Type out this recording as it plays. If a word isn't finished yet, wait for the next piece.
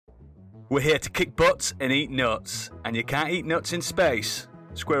We're here to kick butts and eat nuts, and you can't eat nuts in space.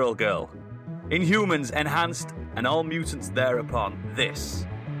 Squirrel Girl. Inhumans enhanced, and all mutants thereupon. This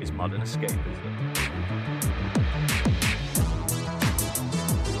is modern escapism.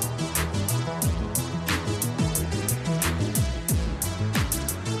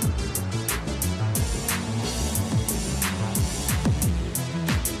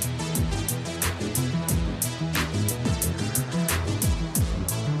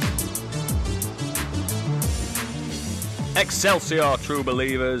 Excelsior, true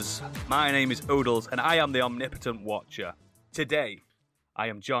believers. My name is Oodles, and I am the Omnipotent Watcher. Today, I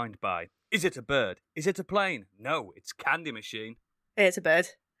am joined by... Is it a bird? Is it a plane? No, it's Candy Machine. Hey, it's a bird.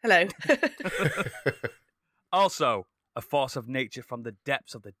 Hello. Also, a force of nature from the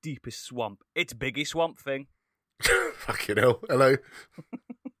depths of the deepest swamp. It's Biggie Swamp Thing. Fucking hell. Hello.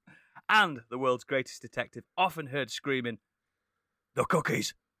 And the world's greatest detective, often heard screaming, "The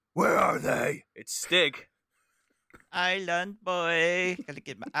cookies, where are they?" It's Stig. Island boy, gotta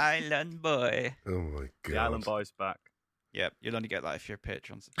get my island boy. Oh my god. The Island Boy's back. Yep, you'll only get that if you're a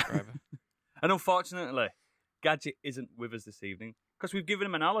Patreon subscriber. And unfortunately, Gadget isn't with us this evening because we've given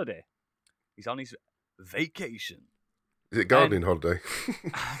him an holiday. He's on his vacation. Is it gardening holiday?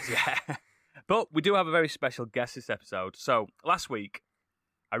 Yeah. But we do have a very special guest this episode. So last week,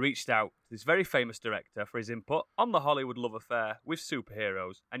 I reached out to this very famous director for his input on the Hollywood love affair with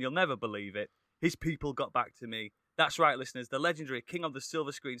superheroes. And you'll never believe it. His people got back to me. That's right, listeners. The legendary king of the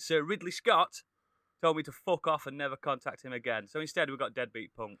silver screen, Sir Ridley Scott, told me to fuck off and never contact him again. So instead, we got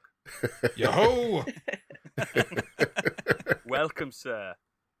Deadbeat Punk. Yo-ho! Welcome, sir.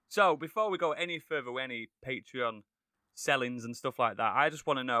 So before we go any further with any Patreon sellings and stuff like that, I just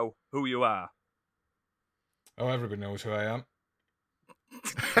want to know who you are. Oh, everybody knows who I am.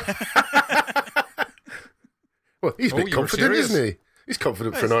 Well, he's a bit confident, isn't he? He's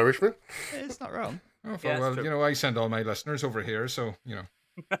confident for an Irishman. It's not wrong. Oh, Yeah, well, true. you know, I send all my listeners over here, so, you know,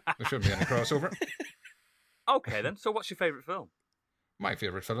 there shouldn't be any crossover. Okay, then. So what's your favourite film? My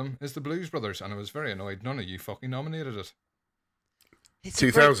favourite film is The Blues Brothers, and I was very annoyed none of you fucking nominated it. It's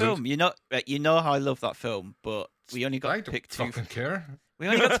a great 2000. film. You know how I love that film, but we only got I to don't pick two. fucking care. We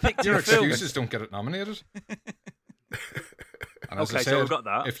only got to pick Your two films. excuses don't get it nominated. And as Okay, I so said, we've got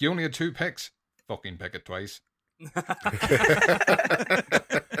that. if you only had two picks, fucking pick it twice.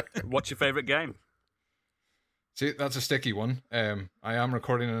 What's your favourite game? See, that's a sticky one. I am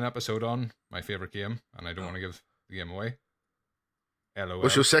recording an episode on my favourite game, and I don't want to give the game away. LOL.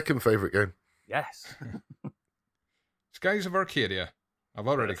 What's your second favourite game? Yes. Skies of Arcadia. I've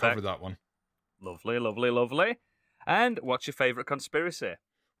already Perfect. covered that one. Lovely, lovely, lovely. And what's your favourite conspiracy?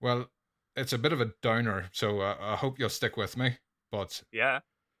 Well, it's a bit of a downer, so I hope you'll stick with me. But Yeah.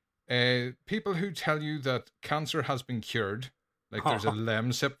 people who tell you that cancer has been cured, like there's a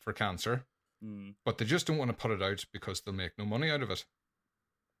Lemsip for cancer, but they just don't want to put it out because they'll make no money out of it.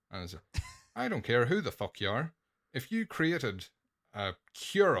 And it's, I don't care who the fuck you are. If you created a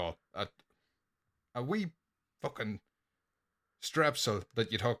cure-all, a wee fucking strepsil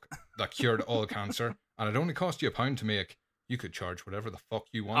that you took that cured all cancer, and it only cost you £1 to make, you could charge whatever the fuck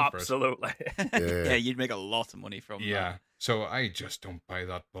you want Absolutely. for it. Yeah, you'd make a lot of money from Yeah, so I just don't buy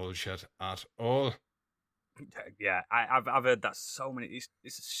that bullshit at all. Yeah, I've heard that so many.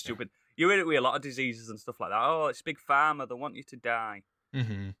 It's stupid. You hear it with a lot of diseases and stuff like that. Oh, it's big pharma. They want you to die.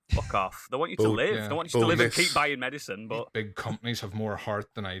 Mm-hmm. Fuck off. They want you to live. yeah. They want you to live and Bullness. keep buying medicine. But Big companies have more heart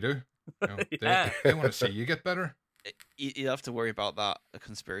than I do. You know, Yeah. they want to see you get better. You have to worry about that, a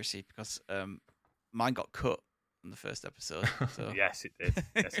conspiracy, because mine got cut in the first episode. So. yes, it did.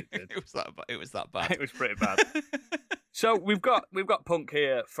 Yes, it did. It was that bad. It was pretty bad. So we've got Punk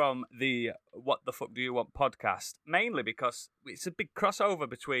here from the What the Fuck Do You Want podcast, mainly because it's a big crossover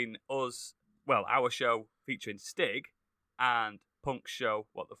between us, well, our show featuring Stig and Punk's show,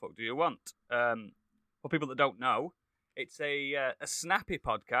 What the Fuck Do You Want? For people that don't know, it's a snappy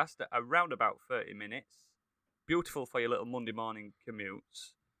podcast at around about 30 minutes, beautiful for your little Monday morning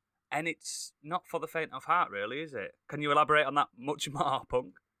commutes, and it's not for the faint of heart, really, is it? Can you elaborate on that much more,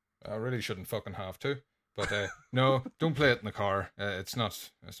 Punk? I really shouldn't fucking have to. But no, don't play it in the car. It's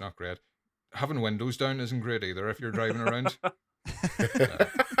not great. Having windows down isn't great either if you're driving around.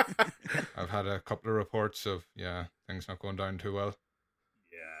 I've had a couple of reports of, things not going down too well.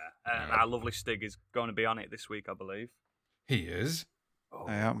 Yeah, and our lovely Stig is going to be on it this week, I believe. He is? Oh,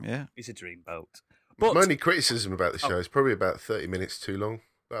 I am, yeah. He's a dreamboat. But My only criticism about the show is probably about 30 minutes too long.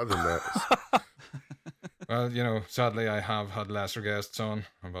 But other than that, Well, you know, sadly I have had lesser guests on,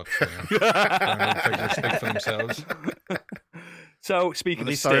 but figures speak for themselves. So, speaking At of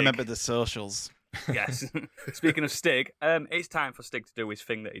least Stig, I remember the socials. Yes. Speaking of Stig, it's time for Stig to do his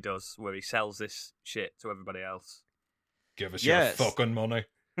thing that he does, where he sells this shit to everybody else. Give us Yes. your fucking money.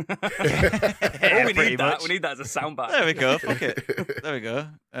 We Pretty need that. much. We need that as a soundbite. There we go. Fuck it. There we go.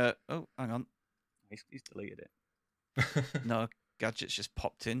 Oh, hang on. He's deleted it. No, Gadget's just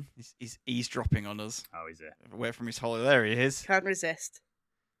popped in. He's eavesdropping on us. Oh, is it? Away from his hole. There he is. Can't resist.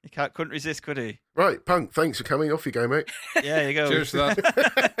 He couldn't resist, could he? Right, Punk, thanks for coming. Off you go, mate. Yeah, there you go. Cheers to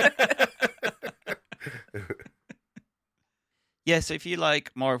that. Yeah, so if you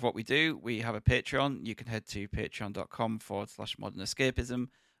like more of what we do, we have a Patreon. You can head to patreon.com/Modern Escapism.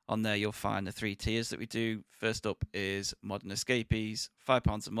 On there, you'll find the 3 tiers that we do. First up is Modern Escapees,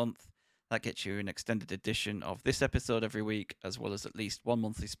 £5 a month. That gets you an extended edition of this episode every week, as well as at least one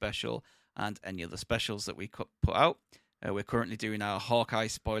monthly special and any other specials that we put out. We're currently doing our Hawkeye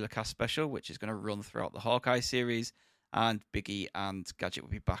spoiler cast special, which is going to run throughout the Hawkeye series. And Biggie and Gadget will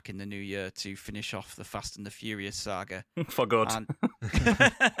be back in the new year to finish off the Fast and the Furious saga. For good. And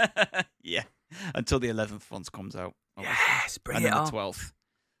yeah, until the 11th one comes out. Obviously. Yes, bring And it then on. the 12th.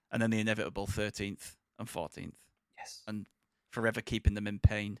 And then the inevitable 13th and 14th. Yes. And forever keeping them in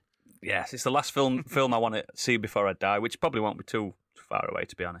pain. Yes, it's the last film I want to see before I die, which probably won't be too far away,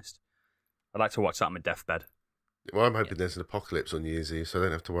 to be honest. I'd like to watch that on my deathbed. Well, I'm hoping there's an apocalypse on New Year's Eve, so I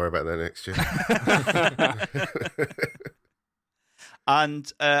don't have to worry about that next year.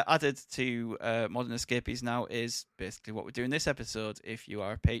 And added to Modern Escapees now is basically what we're doing this episode. If you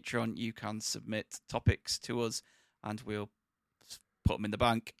are a patron, you can submit topics to us and we'll put them in the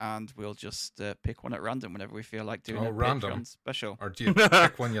bank and we'll just pick one at random whenever we feel like doing a random. Patreon special. Or do you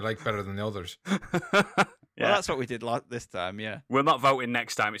pick one you like better than the others? Yeah. Well, that's what we did this time, yeah. We're not voting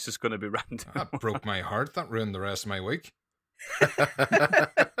next time, it's just going to be random. That broke my heart. That ruined the rest of my week.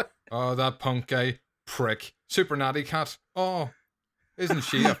 Oh, that punk guy. Prick. Super Natty Cat. Oh, isn't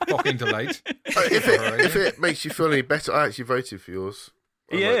she a fucking delight? If it makes you feel any better, I actually voted for yours.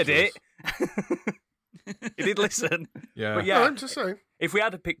 He heard it. He did listen. Yeah. But Yeah, yeah, I'm just saying. if we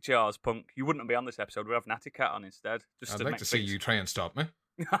had to pick yours, Punk, you wouldn't be on this episode. We'd have Natty Cat on instead. Just I'd to like make to see things- you try and stop me.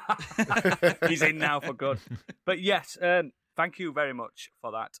 He's in now for good. But yes, thank you very much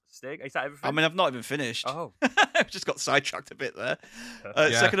for that, Stig. Is that everything? I mean, I've not even finished. Oh. I've just got sidetracked a bit there.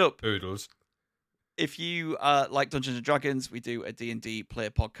 Yeah, Second up, Oodles. if you like Dungeons & Dragons, we do a D&D player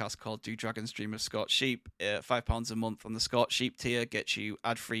podcast called Do Dragons Dream of Scott Sheep. £5 a month on the Scott Sheep tier gets you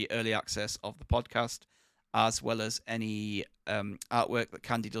ad-free early access of the podcast, as well as any artwork that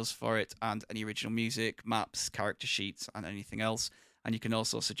Candy does for it, and any original music, maps, character sheets, and anything else. And you can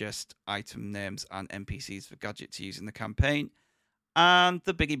also suggest item names and NPCs for Gadget to use in the campaign. And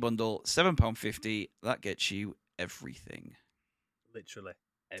the Biggie Bundle, £7.50, that gets you everything. Literally.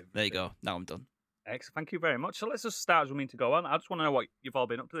 There you go. Now I'm done. Excellent. Thank you very much. So let's just start as we mean to go on. I just want to know what you've all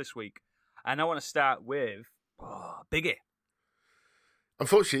been up to this week. And I want to start with Biggie.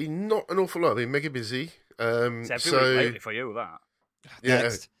 Unfortunately, not an awful lot. I've been mega busy. It's every week lately for you, that. Yeah.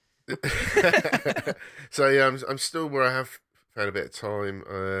 Next. So yeah, I'm still where I have found a bit of time.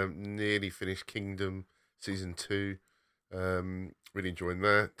 Nearly finished Kingdom Season 2. Really enjoying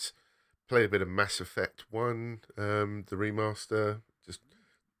that. Played a bit of Mass Effect 1, the remaster. Just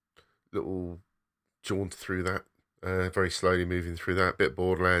little jaunt through that. Very slowly moving through that. Bit of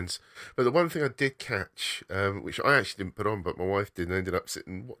Borderlands. But the one thing I did catch, which I actually didn't put on, but my wife did, and I ended up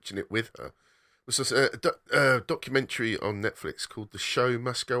sitting watching it with her, was this, a documentary on Netflix called The Show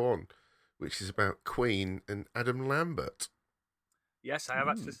Must Go On, which is about Queen and Adam Lambert. Yes, I have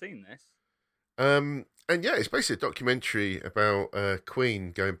actually seen this. And yeah, it's basically a documentary about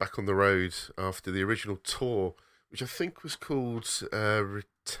Queen going back on the road after the original tour, which I think was called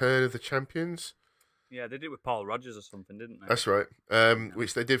Return of the Champions. Yeah, they did it with Paul Rogers or something, didn't they? That's right.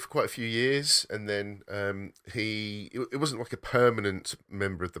 Which they did for quite a few years, and then it wasn't like a permanent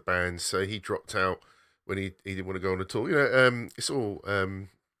member of the band, so he dropped out when he didn't want to go on a tour. You know, it's all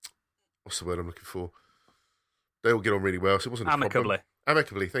what's the word I'm looking for? They all get on really well, so it wasn't a problem. Amicably.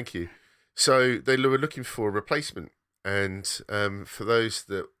 Amicably, thank you. So they were looking for a replacement, and for those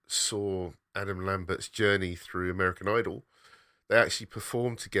that saw Adam Lambert's journey through American Idol, they actually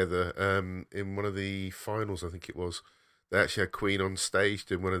performed together in one of the finals, I think it was. They actually had Queen on stage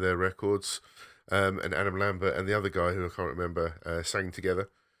doing one of their records, and Adam Lambert and the other guy, who I can't remember, sang together.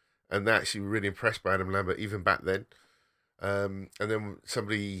 And they actually were really impressed by Adam Lambert even back then. And then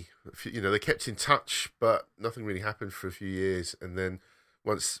somebody, they kept in touch, but nothing really happened for a few years. And then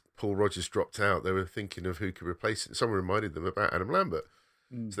once Paul Rogers dropped out, they were thinking of who could replace it. Someone reminded them about Adam Lambert.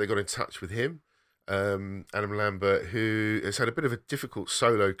 So they got in touch with him. Adam Lambert, who has had a bit of a difficult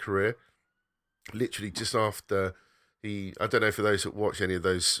solo career, literally just after I don't know for those that watch any of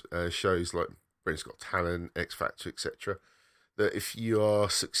those shows like Britain's Got Talent, X Factor, etc. That if you are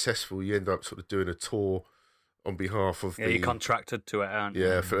successful, you end up sort of doing a tour on behalf of you're contracted to it, aren't you?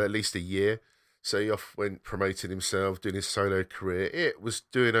 Yeah, for at least a year. So he off went promoting himself, doing his solo career. It was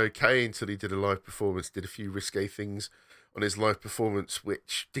doing okay until he did a live performance, did a few risque things on his live performance,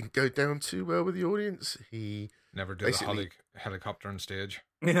 which didn't go down too well with the audience. He never did a helicopter on stage.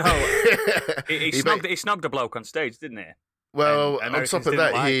 You know, he snogged a bloke on stage, didn't he? Well, on top of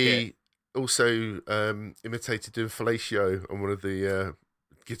that, he also imitated doing fellatio on one of the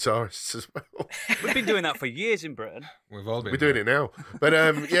guitarists as well. We've been doing that for years in Britain. We've all been. We're doing it now. But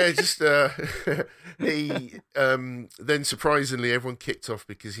he then surprisingly everyone kicked off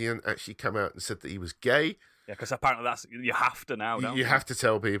because he hadn't actually come out and said that he was gay. Yeah, because apparently you have to now, don't you? You have to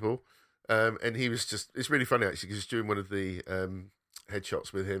tell people. And he was it's really funny actually because during one of the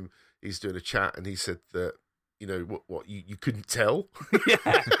headshots with him, he's doing a chat and he said that, you know, what you couldn't tell.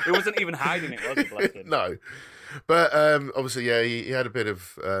 Yeah, he wasn't even hiding it, was he, bless him? No. But obviously, yeah, he had a bit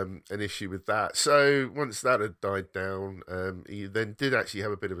of an issue with that. So once that had died down, he then did actually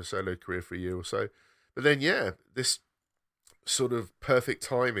have a bit of a solo career for a year or so. But then, yeah, this sort of perfect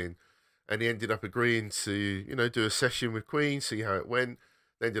timing, and he ended up agreeing to, you know, do a session with Queen, see how it went.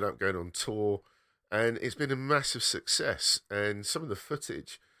 They ended up going on tour, and it's been a massive success. And some of the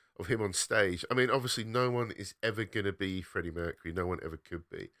footage of him on stage, I mean, obviously no one is ever going to be Freddie Mercury. No one ever could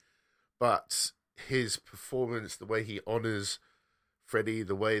be. But his performance, the way he honours Freddie,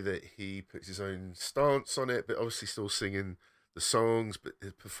 the way that he puts his own stance on it, but obviously still singing the songs, but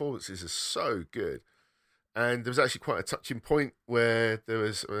his performances are so good. And there was actually quite a touching point where there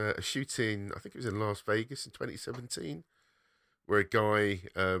was a shooting, I think it was in Las Vegas in 2017, where a guy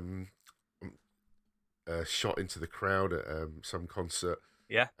shot into the crowd at some concert.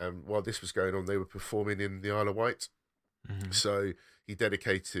 Yeah. While this was going on, they were performing in the Isle of Wight. Mm-hmm. So he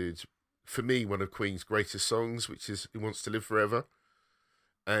dedicated, for me, one of Queen's greatest songs, which is Who Wants to Live Forever.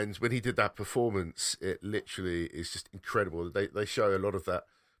 And when he did that performance, it literally is just incredible. They show a lot of that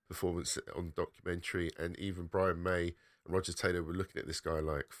performance on the documentary, and even Brian May and Roger Taylor were looking at this guy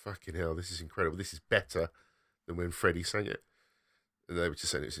like, fucking hell, this is incredible. This is better than when Freddie sang it. And they were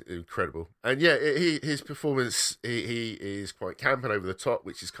just saying it's incredible. And yeah, his performance, he is quite camp and over the top,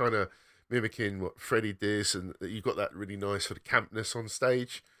 which is kind of mimicking what Freddie does, and you've got that really nice sort of campness on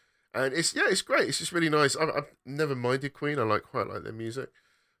stage. And it's great. It's just really nice. I've never minded Queen. I quite like their music.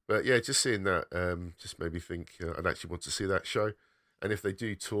 But yeah, just seeing that just made me think I'd actually want to see that show. And if they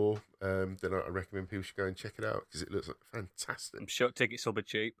do tour, then I recommend people should go and check it out because it looks like fantastic. I'm sure tickets will be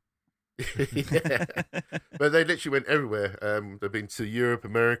cheap. Yeah. But they literally went everywhere. They've been to Europe,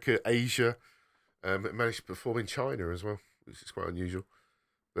 America, Asia. Managed to perform in China as well, which is quite unusual.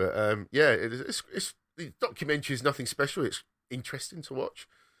 But yeah, it's the documentary is nothing special. It's interesting to watch.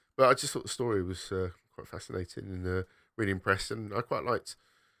 But I just thought the story was quite fascinating and really impressed. And I quite liked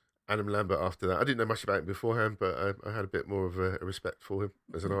Adam Lambert after that. I didn't know much about him beforehand, but I had a bit more of a respect for him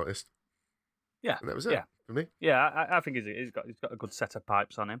as an artist. Yeah, and that was it for me. Yeah, I think he's got a good set of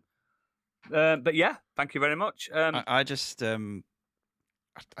pipes on him. But yeah, thank you very much. I just I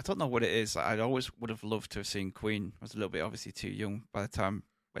don't know what it is. I always would have loved to have seen Queen. I was a little bit obviously too young by the time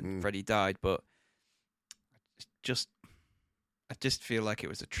when Freddie died, but I just feel like it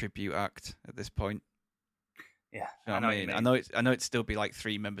was a tribute act at this point. Yeah, you know what I mean? I know it'd still be like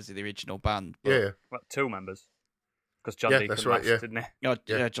 3 members of the original band. But... Yeah, well, 2 members. Because John Deacon that's right, left, didn't he? Oh,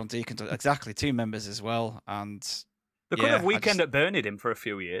 yeah, John Deacon. Exactly, 2 members as well. And they could have Weekend at Burned him for a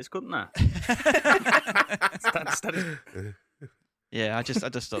few years, couldn't they? Yeah, I just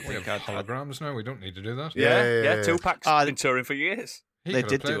don't we think have holograms now. We don't need to do that. Yeah. Tupac's been touring for years. They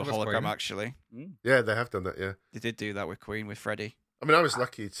did do a hologram, actually. Yeah, they have done that, yeah. They did do that with Queen, with Freddie. I mean, I was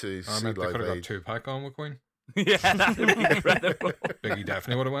lucky to see they Live could have Aid. got Tupac on with Queen. Yeah, that would be incredible. Biggie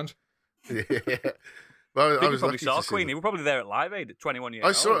definitely would have went. Yeah. Well, I was probably lucky saw to Queen. see He was probably there at Live Aid at 21 years I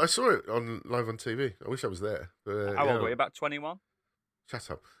old. saw it live on TV. I wish I was there. But, How old were you? About 21?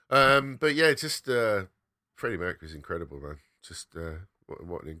 Shut up. But yeah, just Freddie Mercury's incredible, man. Just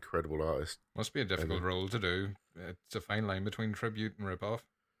what an incredible artist. Must be a difficult role to do. It's a fine line between tribute and rip-off.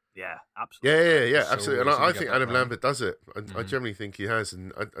 Yeah, absolutely. Yeah, So absolutely. And easy to I get think that Adam wrong. Lambert does it. I generally think he has,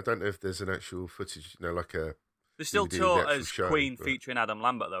 and I don't know if there's an actual footage, like a. They still DVD of the tour actual as show, Queen but- featuring Adam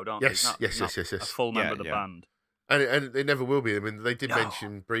Lambert, though, don't Yes, they? yes. A full member of the band. And they never will be. I mean, they did No.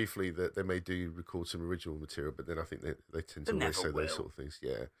 mention briefly that they may record some original material, but then I think they tend to They always never say those will. sort of things.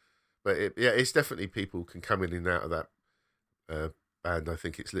 Yeah, but it's definitely people can come in and out of that band. I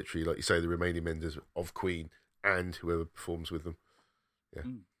think it's literally, like you say, the remaining members of Queen and whoever performs with them. Yeah.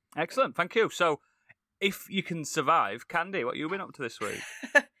 Excellent, thank you. So, if you can survive, Candy, what have you been up to this week?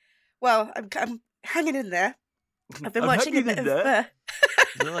 Well, I'm hanging in there. I've been I'm watching a hanging bit in of. there.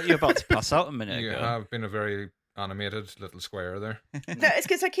 You look like you're about to pass out a minute You ago. have been a very animated little square there. No, it's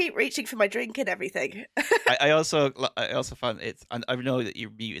because I keep reaching for my drink and everything. I also find it's, and I know that you're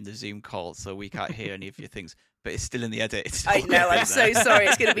muting the Zoom call, so we can't hear any of your things, but it's still in the edit. It's I not know. gonna I'm be so there. sorry.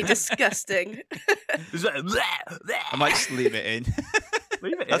 It's going to be disgusting. I might just leave it in.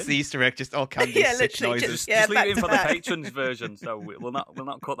 Leave it That's in. the Easter egg, just all kinds Yeah, of sick literally noises. just- yeah, Just leave it in back for to the back. patrons version, so we'll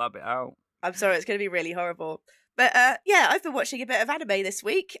not cut that bit out. I'm sorry. It's going to be really horrible. But yeah, I've been watching a bit of anime this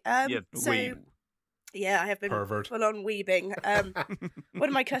week. So Weeb. yeah, I have been Pervert. full on weebing. One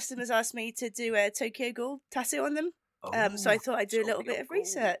of my customers asked me to do a Tokyo Ghoul tattoo on them. So I thought I'd do a little bit of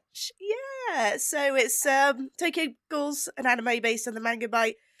research. Yeah, so it's Tokyo Ghoul's an anime based on the manga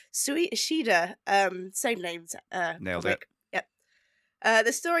by Sui Ishida. Same names. Nailed comic. Yep.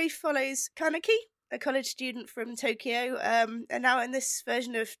 The story follows Kaneki, a college student from Tokyo, and now in this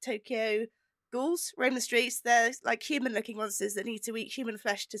version of Tokyo, ghouls roam the streets. They're like human-looking monsters that need to eat human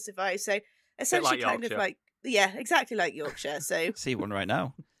flesh to survive. So essentially, like kind of Yorkshire. like exactly like Yorkshire. So See one right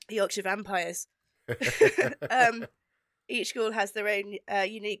now. Yorkshire vampires. Each ghoul has their own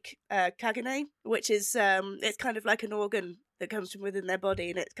unique kagane, which is it's kind of like an organ that comes from within their body,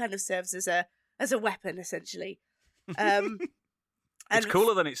 and it kind of serves as a weapon essentially. It's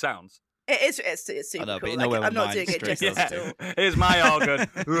cooler than it sounds. It's super I know, but cool. you know where I'm my not doing mind it straight justice goes at all. Yeah, here's my organ.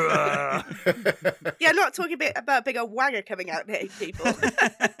 Yeah, I'm not talking about a big old wagger coming out and hitting people.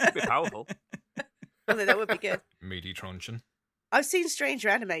 It'd be powerful. Although that would be good. Meaty truncheon. I've seen stranger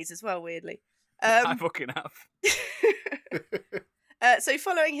animes as well, weirdly. I fucking have. So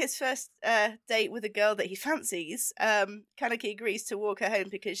following his first date with a girl that he fancies, Kaneki agrees to walk her home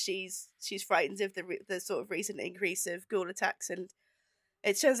because she's frightened of the sort of recent increase of ghoul attacks, and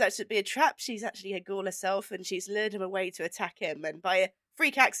it turns out to be a trap. She's actually a ghoul herself, and she's lured him away to attack him. And by a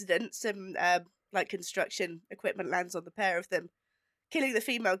freak accident, some like construction equipment lands on the pair of them, killing the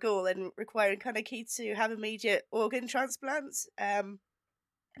female ghoul and requiring Kaneki to have immediate organ transplants.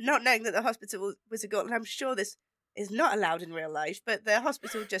 Not knowing that the hospital was a ghoul, and I'm sure this is not allowed in real life, but the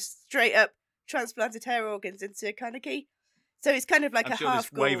hospital just straight up transplanted her organs into Kaneki. So it's kind of like I'm a sure half there's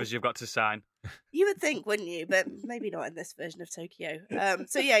ghoul. waivers you've got to sign. You would think, wouldn't you? But maybe not in this version of Tokyo.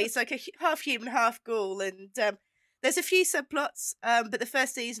 So yeah, he's like a half human, half ghoul, and there's a few subplots. But the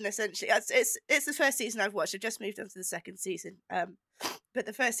first season, essentially, it's the first season I've watched. I've just moved on to the second season. But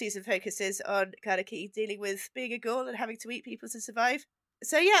the first season focuses on Kaneki dealing with being a ghoul and having to eat people to survive.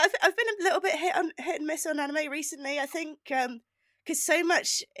 So yeah, I've been a little bit hit and miss on anime recently. I think because so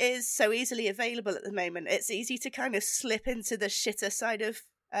much is so easily available at the moment, it's easy to kind of slip into the shitter side of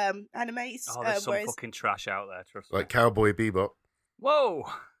animes. Oh, there's some whereas... fucking trash out there, trust me. Like Cowboy Bebop. Whoa!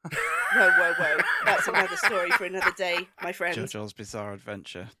 Whoa. That's another story for another day, my friend. JoJo's Bizarre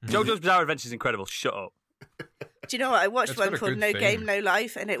Adventure. JoJo's Bizarre Adventure is incredible. Shut up. Do you know what? I watched It's one got a called good No theme. Game, No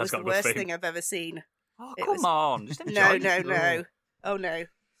Life, and it That's was got the a good worst theme. thing I've ever seen. Oh, It come was- on. Just No. enjoy it. Oh, no.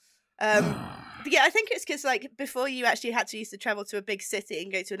 But yeah, I think it's because like before you actually had to used to travel to a big city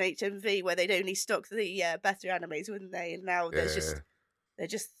and go to an HMV where they'd only stock the better animes, wouldn't they? And now they're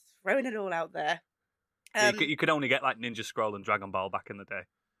just throwing it all out there. You could only get like Ninja Scroll and Dragon Ball back in the day.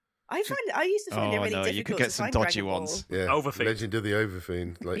 I used to find it Oh really no, difficult you could to get some find dodgy Dragon Ball. ones. Yeah. Overfiend. Legend of the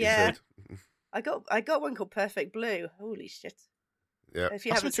Overfiend, like Yeah. you said. I got one called Perfect Blue. Holy shit! Yeah. If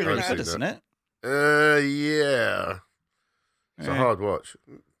you That's haven't seen really I've that, good, seen isn't that. it? Yeah. It's a Yeah. hard watch.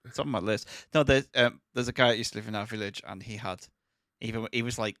 It's on my list. No, there's a guy that used to live in our village, and he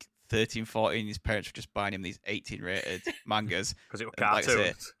was like 13, 14. His parents were just buying him these 18 rated mangas. Because it was And like I say,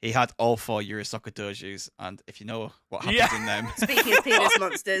 cartoons. he had all 4 Yurosaka dojus, and if you know what happens Yeah. in them, speaking of penis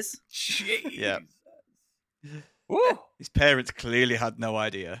monsters, Jeez. Yeah. Woo. his parents clearly had no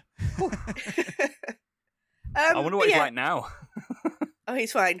idea. I wonder what but he's yeah. like now. Oh,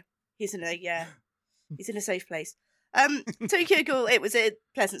 he's fine. He's in a safe place. Tokyo Ghoul, it was a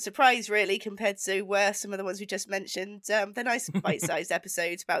pleasant surprise, really, compared to some of the ones we just mentioned. They're nice bite-sized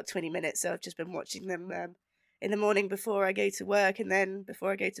episodes, about 20 minutes, so I've just been watching them in the morning before I go to work and then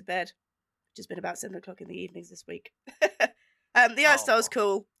before I go to bed, which has been about 7 o'clock in the evenings this week. The art style's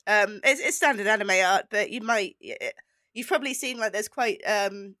cool. It's standard anime art, but you've probably seen like there's quite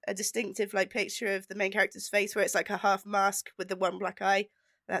a distinctive like picture of the main character's face where it's like a half mask with the one black eye.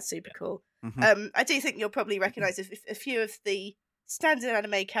 That's super cool. Mhm. I do think you'll probably recognise a few of the standard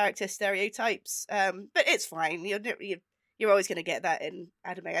anime character stereotypes, but it's fine. You're always going to get that in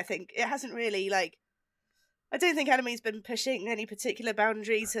anime. I think it hasn't really I don't think anime's been pushing any particular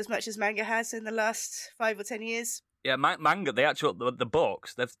boundaries as much as manga has in the last 5 or 10 years. Yeah, manga, the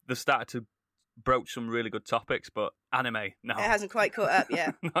books, they've started to broached some really good topics, but anime, no. It hasn't quite caught up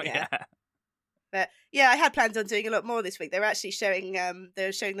yet. Not yet. But yeah, I had planned on doing a lot more this week. They were actually showing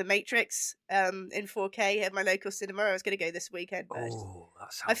The Matrix in 4K at my local cinema. I was going to go this weekend, but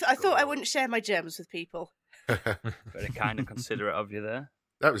That sounds I thought I wouldn't share my gems with people. Very kind and considerate of you there.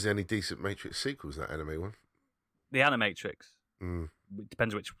 That was the only decent Matrix sequels, that anime one. The Animatrix. Mm. It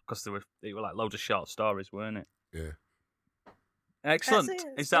depends which, because they were like loads of short stories, weren't it? Yeah. Excellent. That's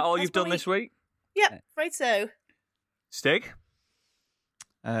it. Is that all That's you've my done this week? Yep, afraid so. Stig?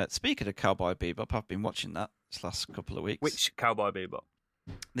 Speaking of Cowboy Bebop, I've been watching that this last couple of weeks. Which Cowboy Bebop?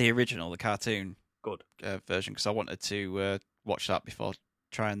 The original, the cartoon Good. version, because I wanted to watch that before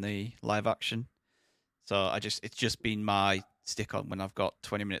trying the live action. So it's just been my stick on when I've got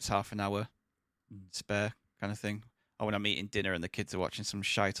 20 minutes, half an hour spare kind of thing. Or when I'm eating dinner and the kids are watching some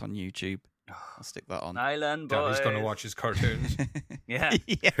shite on YouTube, I'll stick that on. Island boys. Daddy's going to watch his cartoons. Yeah.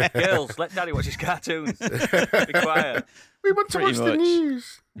 Yeah. Girls, let Daddy watch his cartoons. Be quiet. We want to Pretty watch the much.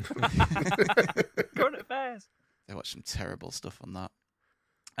 news. Current affairs. They watch some terrible stuff on that.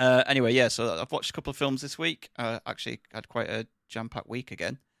 Anyway, yeah, so I've watched a couple of films this week. Actually, had quite a jam-packed week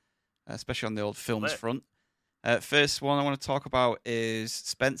again, especially on the old films front. First one I want to talk about is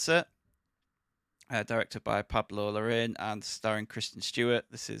Spencer, directed by Pablo Larraín and starring Kristen Stewart.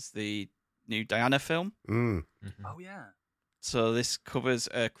 This is the new Diana film. Mm. Oh, yeah. So this covers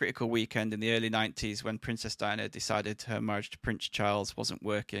a critical weekend in the early 90s when Princess Diana decided her marriage to Prince Charles wasn't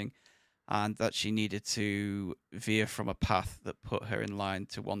working and that she needed to veer from a path that put her in line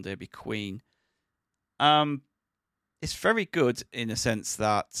to one day be queen. It's very good in a sense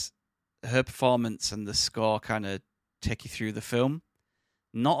that her performance and the score kind of take you through the film.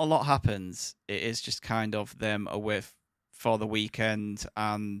 Not a lot happens. It is just kind of them away for the weekend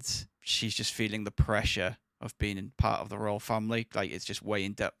and she's just feeling the pressure of being in part of the royal family. Like, it's just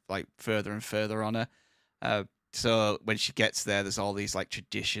weighing depth, like, further and further on her. So when she gets there, there's all these, like,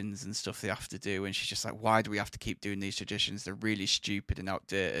 traditions and stuff they have to do. And she's just like, why do we have to keep doing these traditions? They're really stupid and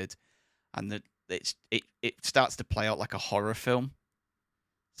outdated. And it starts to play out like a horror film.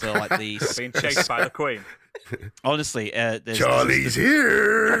 So, like, being chased by the Queen. Honestly, Charlie's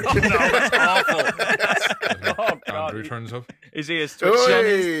here. Oh, no, that's awful. Oh, God. Andrew turns up. His ears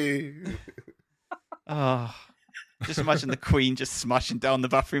twitching. Oi! Oh, just imagine the Queen just smashing down the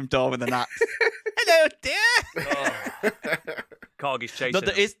bathroom door with an axe. Hello, dear. Oh. Corgi's chasing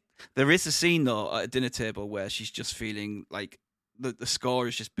No, him. there is a scene though at a dinner table where she's just feeling like the score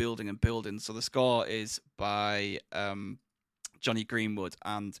is just building and building. So the score is by Johnny Greenwood,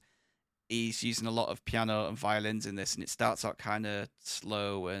 and he's using a lot of piano and violins in this, and it starts out kind of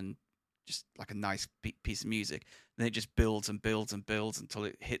slow and just like a nice piece of music. Then it just builds and builds and builds until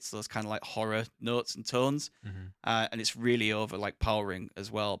it hits those kind of like horror notes and tones, and it's really powering as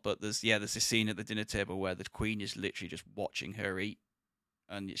well. But there's this scene at the dinner table where the Queen is literally just watching her eat,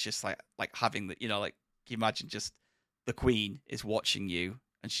 and it's just like having the, like, can you imagine just the Queen is watching you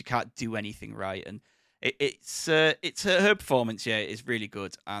and she can't do anything right, and it's her performance, is really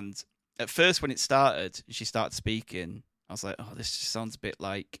good. And at first when it started, she started speaking, I was like, oh, this just sounds a bit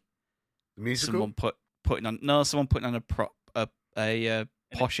like The musical? someone putting on a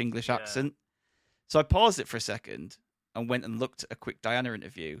posh English accent. So I paused it for a second and went and looked at a quick Diana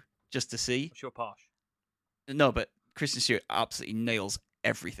interview just to see. What's your posh? No, but Kristen Stewart absolutely nails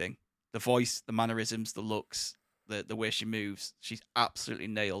everything. The voice, the mannerisms, the looks, the way she moves. She's absolutely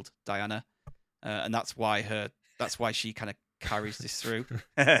nailed Diana. And that's why she kind of carries this through.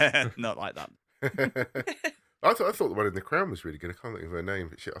 Not like that. I thought the one in The Crown was really good. I can't think of her name,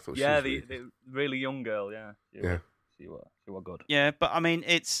 but I thought she was really good. the really young girl, yeah. She were good. Yeah, but I mean,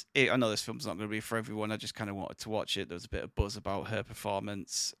 I know this film's not going to be for everyone. I just kind of wanted to watch it. There was a bit of buzz about her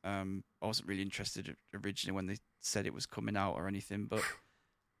performance. I wasn't really interested originally when they said it was coming out or anything, but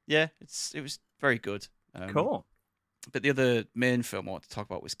yeah, it was very good. Cool. But the other main film I wanted to talk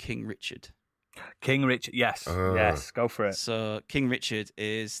about was King Richard. King Richard, yes, go for it. So King Richard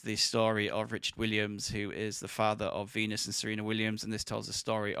is the story of Richard Williams, who is the father of Venus and Serena Williams, and this tells the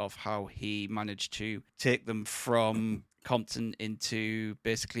story of how he managed to take them from Compton into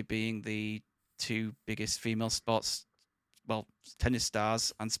basically being the two biggest female tennis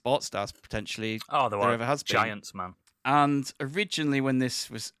stars and sports stars potentially there ever has been. Giants, man. And originally when this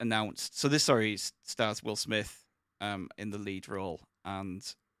was announced, so this story stars Will Smith in the lead role, and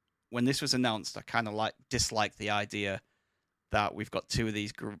when this was announced, I kind of disliked the idea that we've got two of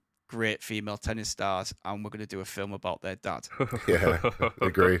these great female tennis stars and we're going to do a film about their dad. Yeah,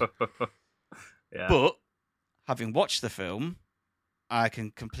 agree. Yeah. But having watched the film, I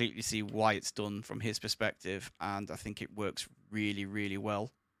can completely see why it's done from his perspective, and I think it works really, really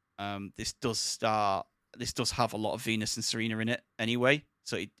well. This does have a lot of Venus and Serena in it anyway.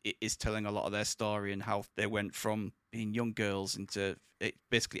 So it is telling a lot of their story and how they went from being young girls into. It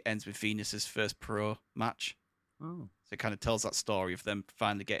basically ends with Venus's first pro match. Oh. So it kind of tells that story of them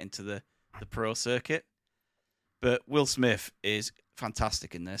finally getting to the pro circuit. But Will Smith is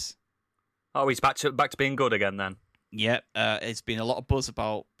fantastic in this. Oh, he's back to being good again then. Yeah, it's been a lot of buzz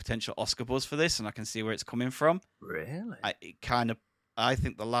about potential Oscar buzz for this, and I can see where it's coming from. Really? I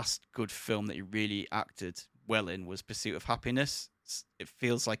think the last good film that he really acted well in was Pursuit of Happiness. It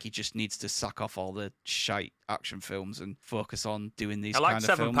feels like he just needs to sack off all the shite action films and focus on doing these kind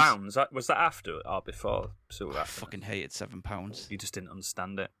of films. I like £7. Was that after or before Pursuit of I Happiness? fucking hated £7. You just didn't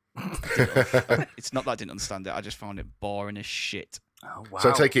understand it. It's not that I didn't understand it. I just found it boring as shit. Oh, wow. So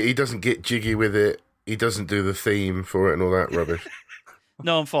I take it he doesn't get jiggy with it. He doesn't do the theme for it and all that rubbish.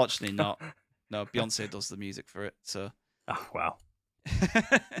 No, unfortunately not. No, Beyonce does the music for it. So. Oh, wow.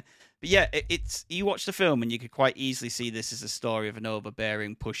 But yeah, it's you watch the film and you could quite easily see this as a story of an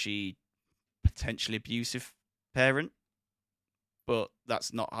overbearing, pushy, potentially abusive parent. But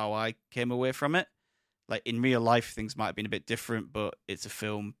that's not how I came away from it. Like in real life, things might have been a bit different, but it's a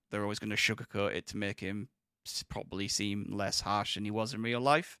film. They're always going to sugarcoat it to make him probably seem less harsh than he was in real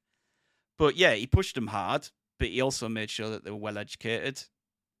life. But yeah, he pushed them hard, but he also made sure that they were well educated.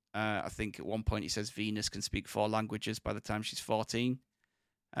 I think at one point he says Venus can speak 4 languages by the time she's 14.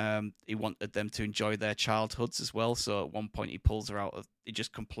 He wanted them to enjoy their childhoods as well. So at one point he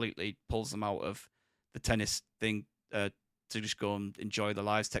just completely pulls them out of the tennis thing to just go and enjoy their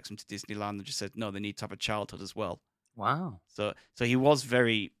lives, takes them to Disneyland and just said, no, they need to have a childhood as well. Wow. So he was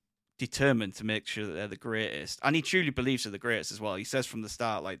very determined to make sure that they're the greatest. And he truly believes they're the greatest as well. He says from the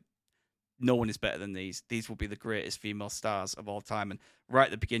start, like, no one is better than these. These will be the greatest female stars of all time. And right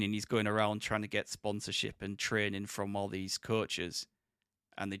at the beginning, he's going around trying to get sponsorship and training from all these coaches.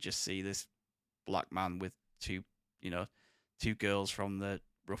 And they just see this black man with two girls from the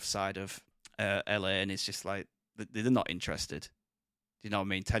rough side of LA. And it's just like, they're not interested. You know what I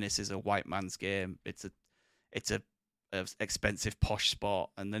mean? Tennis is a white man's game. It's a expensive, posh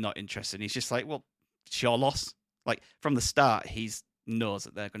sport. And they're not interested. And he's just like, well, it's your loss. Like, from the start, he's knows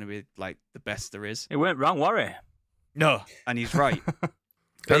that they're going to be like the best there is. It went wrong, worry. No, and he's right.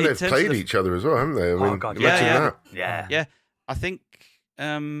 And they've played each other as well, haven't they? I mean, God, imagine yeah. that. Yeah. I think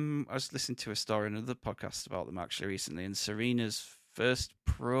I was listening to a story in another podcast about them actually recently, and Serena's first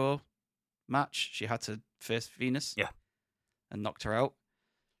pro match, she had to face Venus. Yeah. And knocked her out.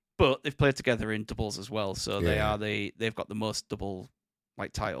 But they've played together in doubles as well, so they've got the most double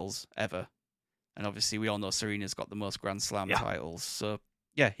titles ever. And obviously, we all know Serena's got the most Grand Slam titles. So,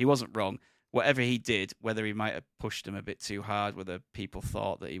 yeah, he wasn't wrong. Whatever he did, whether he might have pushed him a bit too hard, whether people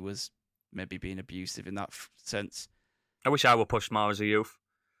thought that he was maybe being abusive in that sense. I wish I were pushed more as a youth.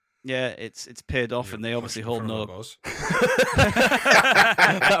 Yeah, it's paid off, and they obviously hold no. That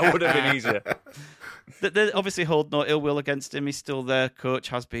would have been easier. They obviously hold no ill will against him. He's still their coach,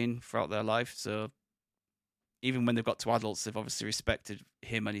 has been throughout their life. So even when they've got to adults, they've obviously respected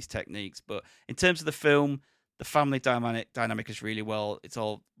him and his techniques. But in terms of the film, the family dynamic is really well. It's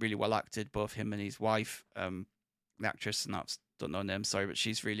all really well acted. Both him and his wife, the actress, and I don't know her name, sorry, but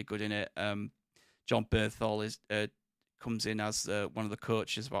she's really good in it. John Bernthal comes in as one of the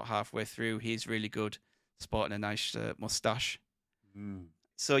coaches about halfway through. He's really good, sporting a nice mustache. Mm.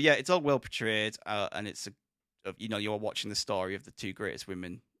 So yeah, it's all well portrayed, and it's you're watching the story of the 2 greatest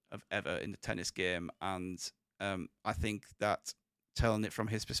women of ever in the tennis game, and I think that telling it from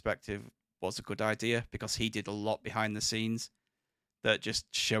his perspective was a good idea because he did a lot behind the scenes that just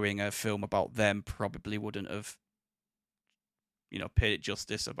showing a film about them probably wouldn't have, paid it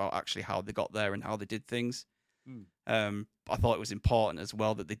justice about actually how they got there and how they did things. Mm. I thought it was important as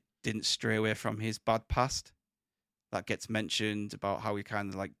well that they didn't stray away from his bad past. That gets mentioned about how he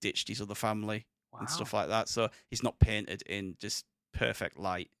kind of ditched his other family and stuff like that. So he's not painted in just perfect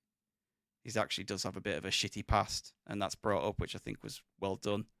light. He actually does have a bit of a shitty past, and that's brought up, which I think was well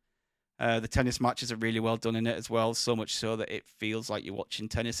done. The tennis matches are really well done in it as well, so much so that it feels like you're watching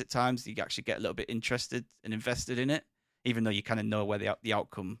tennis at times. You actually get a little bit interested and invested in it, even though you kind of know where the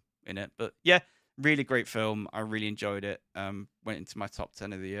outcome in it. But yeah, really great film. I really enjoyed it. Went into my top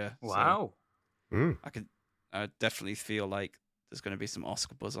 10 of the year. Wow. So I definitely feel like there's going to be some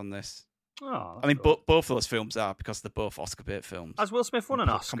Oscar buzz on this. Oh, I mean, both those films are, because they're both Oscar bait films. Has Will Smith won an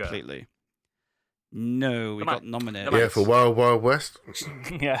Oscar? Completely. No, he got nominated. Yeah, for Wild Wild West.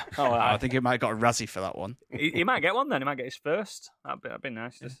 Yeah. Oh, I think he might have got a Razzie for that one. He might get one then. He might get his first. That'd be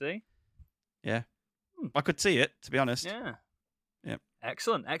nice to see. Yeah. I could see it, to be honest. Yeah. Yeah.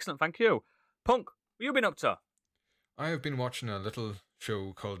 Excellent. Thank you. Punk, what have you been up to? I have been watching a little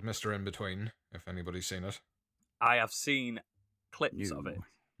show called Mr. In Between, if anybody's seen it. I have seen clips of it.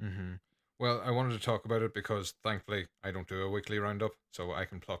 Mm-hmm. Well, I wanted to talk about it because thankfully I don't do a weekly roundup, so I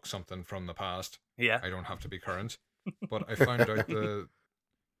can pluck something from the past. Yeah. I don't have to be current. But I found out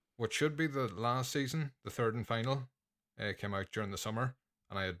what should be the last season, the third and final, came out during the summer,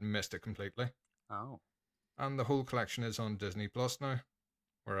 and I had missed it completely. Oh. And the whole collection is on Disney Plus now,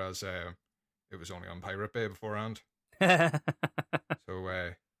 whereas it was only on Pirate Bay beforehand.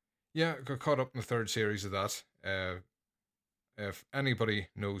 So, yeah, got caught up in the third series of that. If anybody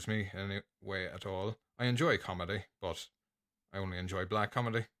knows me in any way at all, I enjoy comedy, but I only enjoy black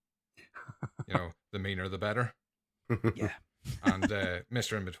comedy. You know, the meaner the better. Yeah. And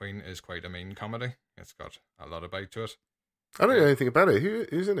Mr. In Between is quite a mean comedy. It's got a lot of bite to it. I don't know anything about it.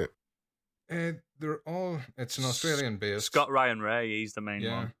 Who's in it? It's an Australian based. Scott Ryan Ray, he's the main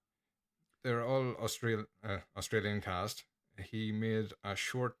Yeah. one. They're all Australian cast. He made a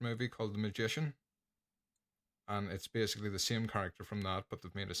short movie called The Magician. And it's basically the same character from that, but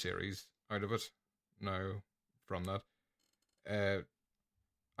they've made a series out of it now from that.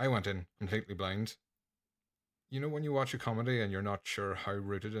 I went in completely blind. You know when you watch a comedy and you're not sure how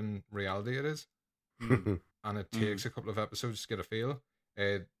rooted in reality it is? And it takes a couple of episodes to get a feel.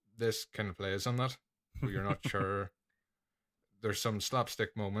 This kind of plays on that. So you're not sure. There's some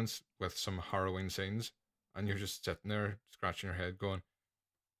slapstick moments with some harrowing scenes, and you're just sitting there scratching your head going,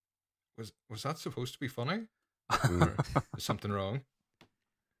 was that supposed to be funny? Or is something wrong?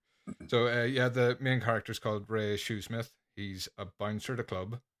 So, yeah, the main character's called Ray Shoesmith. He's a bouncer at a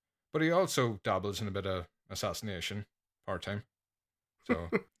club, but he also dabbles in a bit of assassination part-time. So,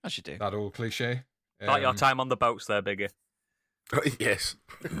 As you do. that old cliche. Like your time on the boats there, Biggie. Yes.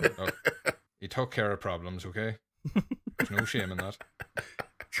 Oh, he took care of problems, okay? There's no shame in that.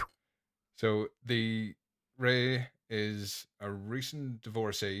 So, the Ray is a recent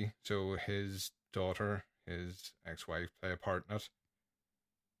divorcee, so his daughter, his ex-wife, play a part in it.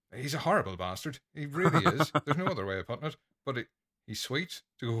 He's a horrible bastard. He really is. There's no other way of putting it. But he's sweet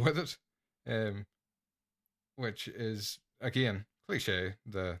to go with it. Which is, again, cliche,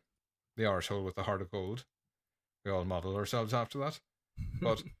 the arsehole with the heart of gold. We all model ourselves after that.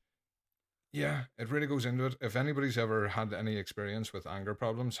 But, yeah, it really goes into it. If anybody's ever had any experience with anger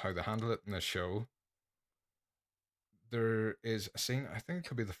problems, how they handle it in this show, there is a scene, I think it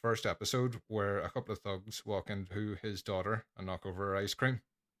could be the first episode, where a couple of thugs walk into his daughter and knock over her ice cream.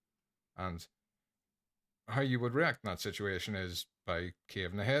 And how you would react in that situation is by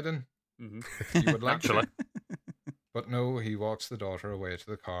caving the head in. Mm-hmm. You would like Actually. to. But no, he walks the daughter away to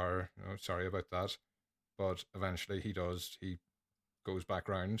the car. No, sorry about that. But eventually he does. He goes back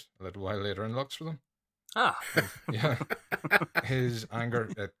round a little while later and looks for them. Ah. Yeah. His anger,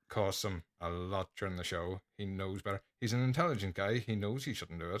 it costs him a lot during the show. He knows better. He's an intelligent guy. He knows he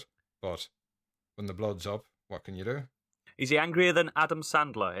shouldn't do it. But when the blood's up, what can you do? Is he angrier than Adam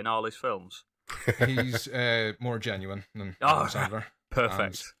Sandler in all his films? He's more genuine than Adam Sandler.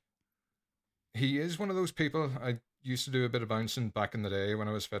 Perfect. And he is one of those people. I used to do a bit of bouncing back in the day when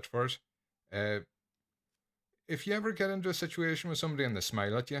I was fit for it. If you ever get into a situation with somebody and they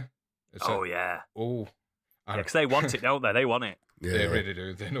smile at you, it's yeah. Oh. Because they want it, don't they? They want it. Yeah. They really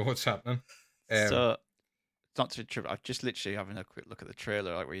do. They know what's happening. So, it's not too true. I'm just literally having a quick look at the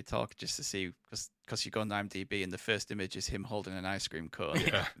trailer, like where you talk, just to see, because you go on IMDb and the first image is him holding an ice cream cone.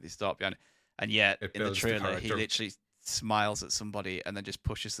 Yeah. They start behind it. And yet, It in the builds the trailer, he character. literally smiles at somebody and then just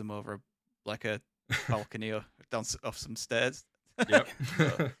pushes them over like a balcony or down off some stairs. Yep.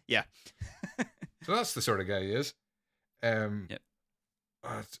 So, yeah. So that's the sort of guy he is. Yep.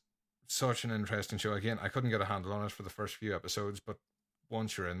 It's such an interesting show. Again, I couldn't get a handle on it for the first few episodes, but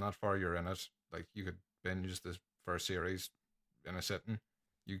once you're in that far, you're in it. Like, you could binge the first series in a sitting.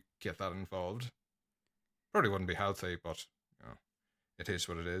 You get that involved. Probably wouldn't be healthy, but you know, it is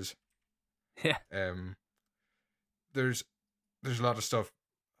what it is. Yeah. There's a lot of stuff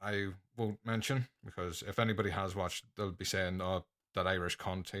I won't mention, because if anybody has watched, they'll be saying, oh, that Irish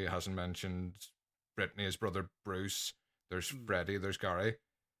cunt he hasn't mentioned Brittany, his brother Bruce, there's Freddie, there's Gary,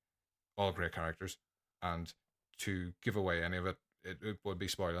 all great characters, and to give away any of it, it would be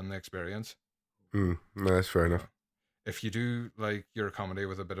spoiling the experience. No, that's fair enough. If you do like your comedy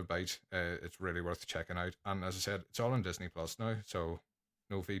with a bit of bite, it's really worth checking out. And as I said, it's all on Disney Plus now, so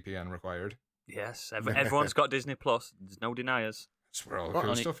no VPN required. Yes, everyone's got Disney Plus. There's no deniers. That's where all the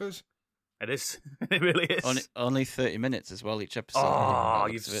cool stuff is. It is. It really is. Only 30 minutes as well each episode. Oh,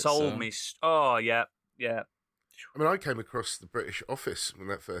 you've sold me. Oh, yeah. Yeah. I mean, I came across the British Office when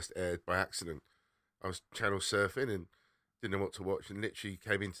that first aired by accident. I was channel surfing and didn't know what to watch, and literally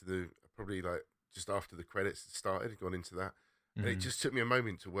came into probably like just after the credits had started, gone into that, And it just took me a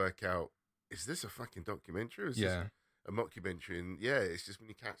moment to work out, is this a fucking documentary or is this a mockumentary? And it's just when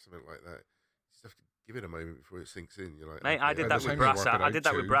you catch something like that, you just have to give it a moment before it sinks in. You're like, mate, I did that with Brass Eye. I did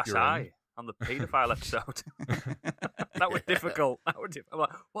that with Brass Eye on the paedophile episode. That was difficult. I'm like,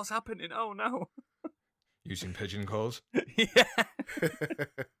 what's happening? Oh no. Using pigeon calls. Yeah.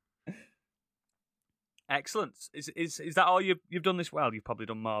 Excellent. Is that all you've done this? Well, you've probably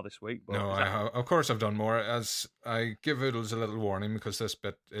done more this week. But no, of course I've done more. As I give Oodles a little warning because this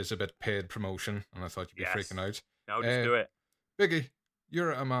bit is a bit paid promotion, and I thought you'd be freaking out. No, just do it. Biggie,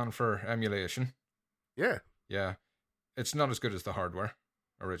 you're a man for emulation. Yeah. Yeah. It's not as good as the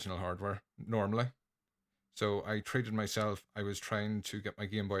original hardware, normally. So I treated myself. I was trying to get my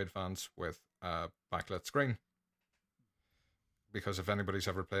Game Boy Advance with a backlit screen. Because if anybody's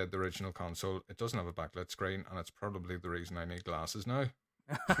ever played the original console, it doesn't have a backlit screen, and it's probably the reason I need glasses now.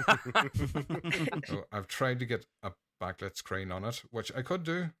 So I've tried to get a backlit screen on it, which I could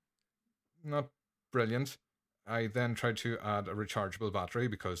do. Not brilliant. I then tried to add a rechargeable battery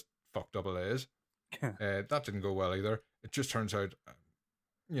because fuck double A's. That didn't go well either. It just turns out,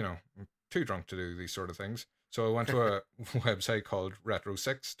 I'm too drunk to do these sort of things. So I went to a website called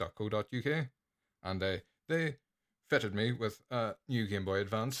retro6.co.uk, and they fitted me with a new Game Boy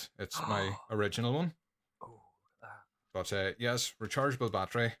Advance. It's my original one. Oh, But yes, rechargeable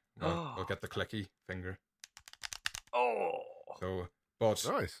battery. We'll get the clicky finger. Oh. So, but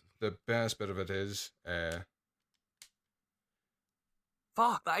nice. The best bit of it is,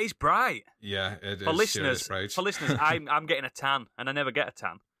 fuck, that is bright. Yeah, it for is listeners, bright. For listeners, I'm getting a tan, and I never get a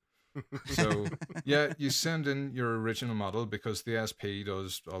tan. So, yeah, you send in your original model because the SP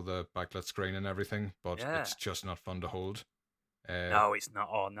does all the backlit screen and everything, but it's just not fun to hold. No, it's not.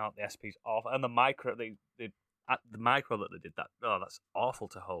 Oh, no, the SP's awful. And the micro, the micro that they did that, that's awful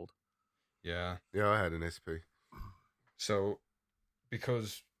to hold. Yeah. Yeah, I had an SP. So,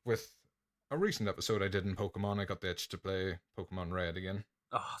 because with a recent episode I did in Pokemon, I got the itch to play Pokemon Red again.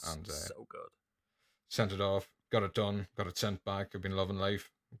 Oh, and, so good. Sent it off, got it done, got it sent back. I've been loving life.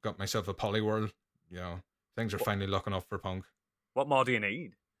 Got myself a Poliwhirl. Things are finally looking up for Punk. What more do you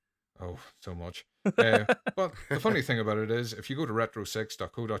need? Oh, so much. But the funny thing about it is, if you go to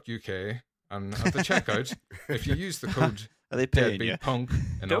retro6.co.uk and at the checkout, if you use the code DeadbeatPunk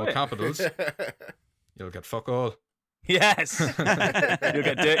in all capitals, you'll get fuck all. Yes! You'll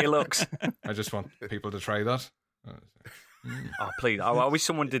get dirty looks. I just want people to try that. Oh, please. I wish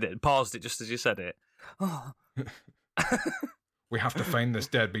someone did it and paused it just as you said it. Oh. We have to find this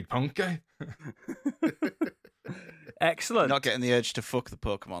deadbeat punk guy. Excellent. Not getting the urge to fuck the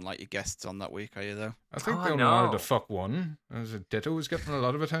Pokemon like your guests on that week, are you, though? I think they only wanted to fuck one. As a Ditto was getting a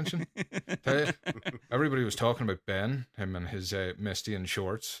lot of attention. Everybody was talking about Ben, him and his Misty and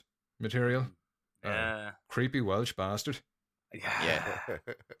Shorts material. Yeah. Creepy Welsh bastard. Yeah.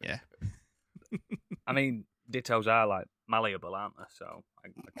 Yeah. I mean, Dittos are like malleable, aren't they? So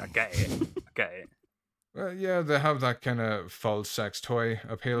I get it. Well, yeah, they have that kind of false sex toy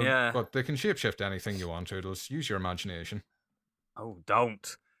appeal, Yeah. but they can shapeshift anything you want to. It'll use your imagination. Oh,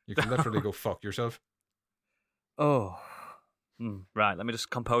 don't. You can literally go fuck yourself. Oh. Right, let me just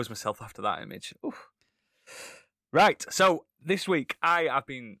compose myself after that image. Oof. Right, so this week I have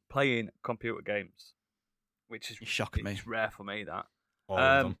been playing computer games, which is it's rare for me, that. All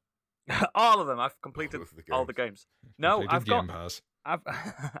of them. All of them. I've completed all the games. No, I've Game Pass.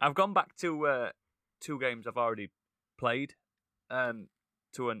 I've gone back to 2 games I've already played,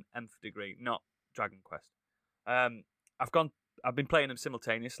 to an nth degree, not Dragon Quest. I've been playing them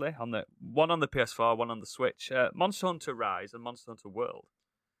simultaneously one on the PS4, one on the Switch. Monster Hunter Rise and Monster Hunter World.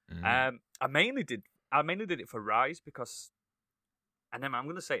 I mainly did it for Rise because, and then I'm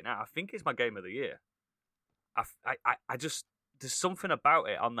going to say it now, I think it's my game of the year. I just, there's something about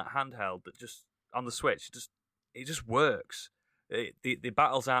it on that handheld that just on the Switch, it just works. The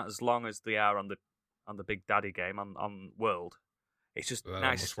battles aren't as long as they are on the Big Daddy game on World. It's just that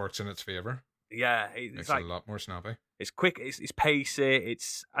nice. almost works in its favor. Yeah, it's Makes like it a lot more snappy. It's quick. It's pacey.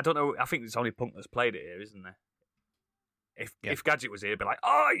 It's I don't know. I think it's only Punk that's played it here, isn't there? If Gadget was here, he'd be like,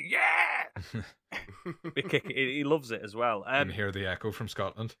 "Oh yeah!" He loves it as well. You can hear the echo from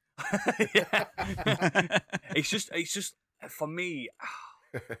Scotland. Yeah, it's just for me.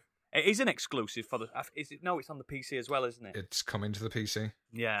 It is an exclusive for the. Is it? No, it's on the PC as well, isn't it? It's coming to the PC.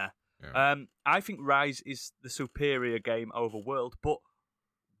 Yeah. Yeah. I think Rise is the superior game over World, but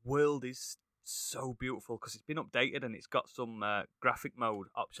World is so beautiful because it's been updated and it's got some graphic mode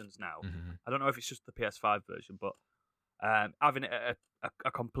options now. Mm-hmm. I don't know if it's just the PS5 version, but having it at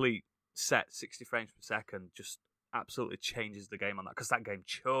a complete set 60 frames per second just absolutely changes the game on that because that game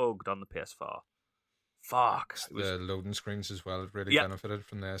chugged on the PS4. fuck. The loading screens as well really benefited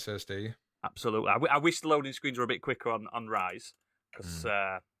from the SSD. Absolutely. I wish the loading screens were a bit quicker on Rise. Because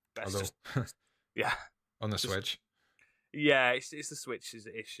on the Switch. Yeah, it's the Switch's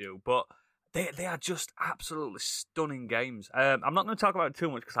issue. But they are just absolutely stunning games. I'm not going to talk about it too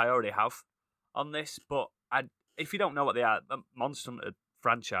much because I already have on this. But if you don't know what they are, the Monster Hunter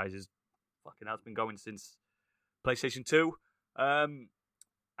franchise has been going since PlayStation 2.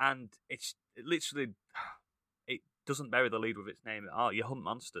 And it's literally, it doesn't bury the lead with its name at all. You hunt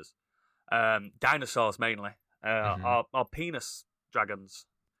monsters. Dinosaurs mainly. Or penis dragons.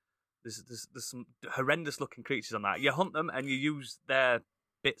 There's some horrendous looking creatures on that. You hunt them and you use their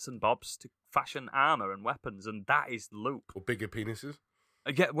bits and bobs to fashion armor and weapons, and that is loot. Or bigger penises.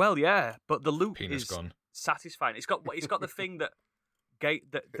 Yeah, but the loot Penis is gun. Satisfying. It's got the thing that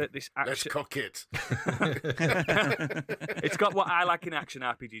this action. Let's cock it. It's got what I like in action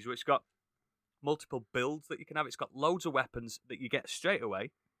RPGs, where it's got multiple builds that you can have. It's got loads of weapons that you get straight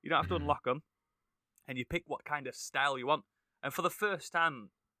away. You don't have to unlock them, and you pick what kind of style you want. And for the first time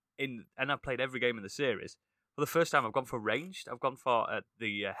and I've played every game in the series, for the first time I've gone for ranged. I've gone for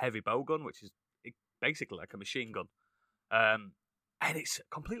the heavy bow gun, which is basically like a machine gun. And it's a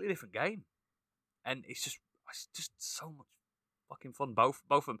completely different game. And it's just so much fucking fun. Both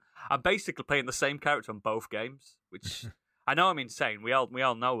of them. I'm basically playing the same character on both games, which I know I'm insane. We all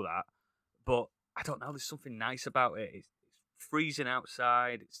know that. But I don't know, there's something nice about it. It's freezing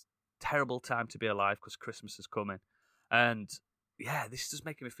outside. It's a terrible time to be alive because Christmas is coming. And yeah, this is just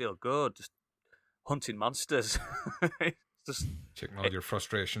making me feel good. Just hunting monsters. It's just taking all your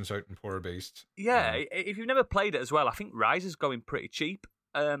frustrations out in poor beasts. Yeah, if you've never played it as well, I think Rise is going pretty cheap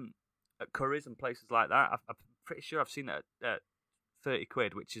at Currys and places like that. I'm pretty sure I've seen it at 30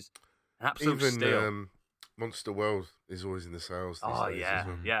 quid, which is an absolute steal. Monster World is always in the sales these days yeah, as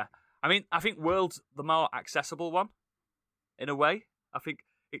well. yeah. I mean, I think World's the more accessible one, in a way. I think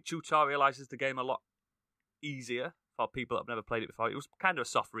it tutorializes the game a lot easier for people that have never played it before. It was kind of a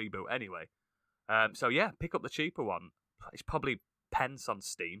soft reboot anyway. So yeah, pick up the cheaper one. It's probably pence on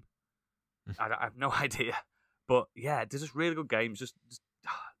Steam. I have no idea. But yeah, there's just really good games. Just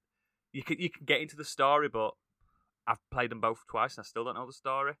you can get into the story, but I've played them both twice and I still don't know the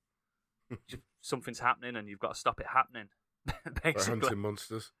story. Something's happening and you've got to stop it happening. Basically. By hunting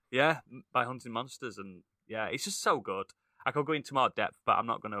monsters. Yeah, by hunting monsters. And yeah, it's just so good. I could go into more depth, but I'm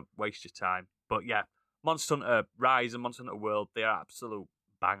not going to waste your time. But yeah, Monster Hunter Rise and Monster Hunter World, they are absolute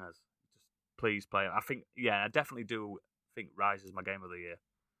bangers. Just please play it. I definitely do think Rise is my game of the year.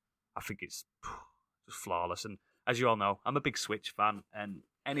 I think it's just flawless. And as you all know, I'm a big Switch fan, and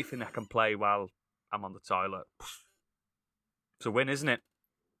anything I can play while I'm on the toilet, it's a win, isn't it?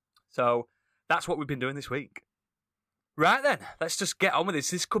 So that's what we've been doing this week. Right then, let's just get on with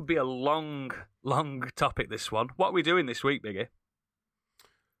this. This could be a long, long topic, this one. What are we doing this week, Biggie?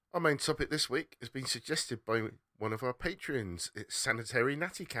 Our main topic this week has been suggested by one of our patrons. It's Sanitary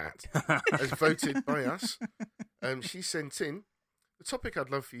Natty Cat, as voted by us. She sent in, the topic I'd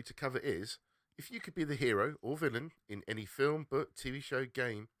love for you to cover is, if you could be the hero or villain in any film, book, TV show,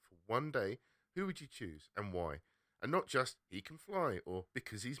 game for one day, who would you choose and why? And not just, he can fly, or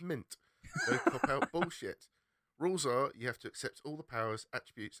because he's mint. No cop-out bullshit. Rules are, you have to accept all the powers,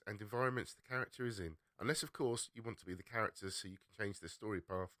 attributes, and environments the character is in. Unless, of course, you want to be the character so you can change their story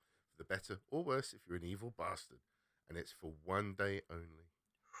path for the better or worse if you're an evil bastard. And it's for one day only.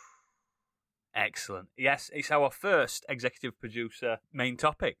 Excellent. Yes, it's our first executive producer main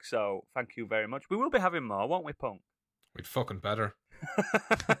topic, so thank you very much. We will be having more, won't we, Punk? We'd fucking better.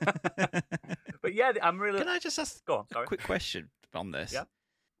 But yeah, I'm really... Can I just ask a quick question on this? Yeah.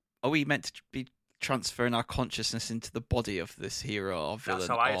 Are we meant to be transferring our consciousness into the body of this hero or villain? That's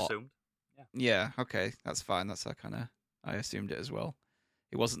how I assumed. Yeah, okay, that's fine. That's how I assumed it as well.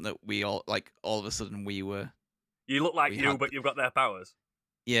 It wasn't that we all of a sudden we were... You look like you, but you've got their powers.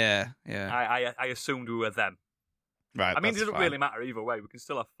 Yeah. I assumed we were them. Right. I mean, it doesn't really matter either way. We can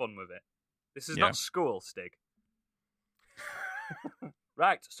still have fun with it. This is not school, Stig.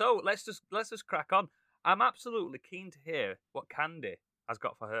 Right. So let's just crack on. I'm absolutely keen to hear what Candy has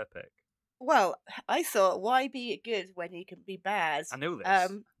got for her pick. Well, I thought, why be good when you can be bad? I knew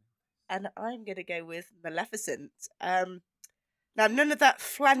this. And I'm going to go with Maleficent. Now, none of that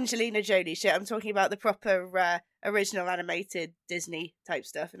Flangelina Jolie shit. I'm talking about the proper original animated Disney type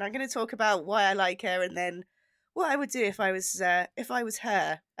stuff. And I'm going to talk about why I like her and then what I would do if I was her.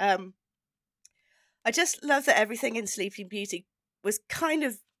 I just love that everything in Sleeping Beauty was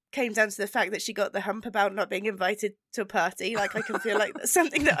came down to the fact that she got the hump about not being invited to a party. Like, I can feel like that's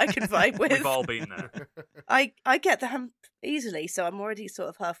something that I can vibe with. We've all been there. I get the hump easily, so I'm already sort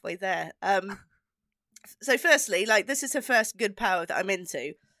of halfway there. So firstly, like, this is her first good power that I'm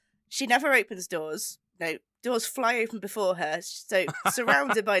into. She never opens doors. No, doors fly open before her. So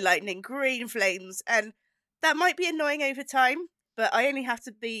surrounded by lightning, green flames, and that might be annoying over time, but I only have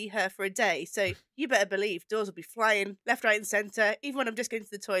to be her for a day. So you better believe doors will be flying left, right, and centre. Even when I'm just going to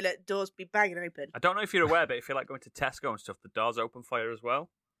the toilet, doors will be banging open. I don't know if you're aware, but if you like going to Tesco and stuff, the doors open for you as well.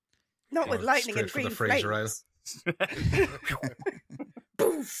 Not with lightning and straight green for the freezer aisle. flames.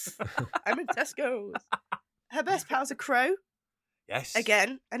 Boof! I'm in Tesco's. Her best pal's a crow. Yes.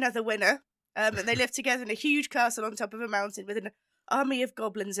 Again, another winner. And they live together in a huge castle on top of a mountain with an army of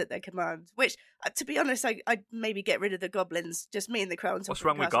goblins at their command. Which, to be honest, I'd maybe get rid of the goblins. Just me and the crow on top What's of the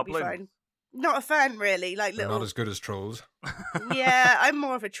wrong with castle will be goblins? fine. Not a fan, really. Like They're little. not as good as trolls. Yeah, I'm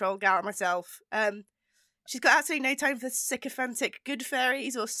more of a troll gal myself. She's got absolutely no time for sycophantic good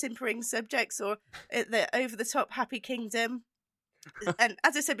fairies or simpering subjects or the over-the-top happy kingdom. And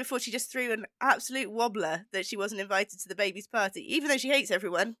as I said before, she just threw an absolute wobbler that she wasn't invited to the baby's party, even though she hates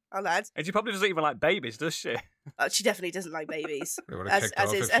everyone, I'll add. And she probably doesn't even like babies, does she? She definitely doesn't like babies, They would have as kicked off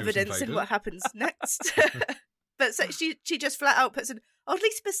is if she was evidence in invited. what happens next. But so she just flat out puts an oddly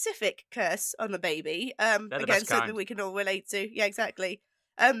specific curse on the baby. the Again, best something kind. we can all relate to. Yeah, exactly.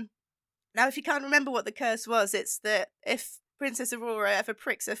 Now, if you can't remember what the curse was, it's that if Princess Aurora ever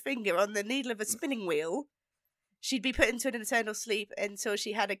pricks her finger on the needle of a spinning wheel, she'd be put into an eternal sleep until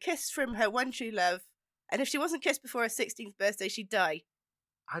she had a kiss from her one true love. And if she wasn't kissed before her 16th birthday, she'd die.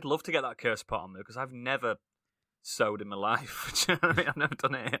 I'd love to get that curse put on me because I've never sewed in my life. Do you know what I mean? I've never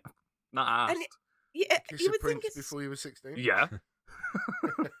done it. Not asked. And yeah, Kiss you a would think prince it's... before you were 16? Yeah.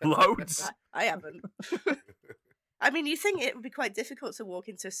 Loads. I haven't. I mean, you think it would be quite difficult to walk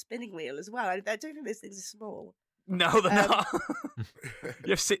into a spinning wheel as well. I don't think those things are small. No, they're not. You have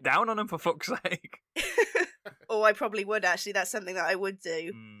to sit down on them for fuck's sake. Oh, I probably would, actually. That's something that I would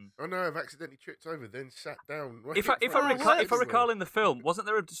do. Oh no, I've accidentally tripped over, then sat down. Right If I in front of the recall wheel. in the film, wasn't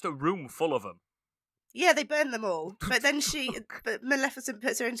there just a room full of them? Yeah, they burn them all. But then but Maleficent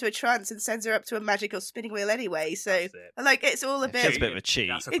puts her into a trance and sends her up to a magical spinning wheel anyway. So, That's it. like, it's all a It's just a bit bit of a cheat.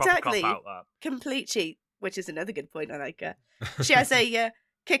 That's a proper Exactly. cop out, complete cheat, which is another good point. I like her. She has a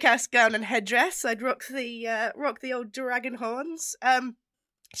kick-ass gown and headdress. I'd rock the old dragon horns.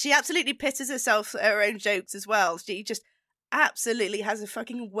 She absolutely pisses herself at her own jokes as well. She just absolutely has a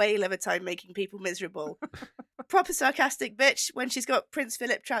fucking whale of a time making people miserable. Proper sarcastic bitch. When she's got Prince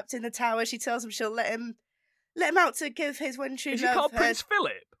Philip trapped in the tower, she tells him she'll let him out to give his one true Is love. he called her- Prince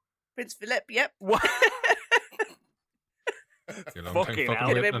Philip? Prince Philip, yep. What? You know, Fucking fucking hell.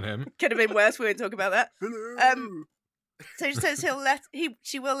 waiting on him. Could have been worse. We won't talk about that. Hello. So she says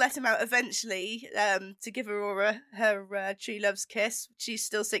she will let him out eventually to give Aurora her true love's kiss. She's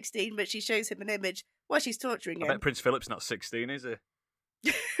still 16, but she shows him an image while she's torturing I him. bet Prince Philip's not 16, is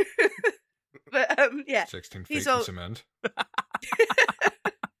he? But yeah. 16 He's feet in all- cement.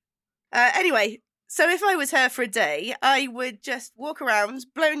 Anyway, so if I was her for a day, I would just walk around,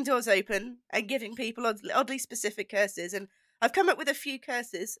 blowing doors open and giving people oddly specific curses. And I've come up with a few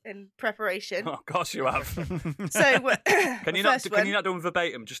curses in preparation. Oh, of course you have. So Can you not do them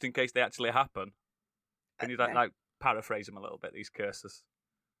verbatim just in case they actually happen? Can you like paraphrase them a little bit? These curses.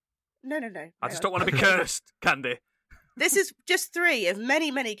 No. I just don't want to be cursed, Candy. This is just 3 of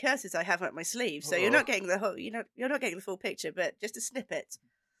many, many curses I have up my sleeve. So you're Oh. not getting the whole, you're not getting the full picture, but just a snippet.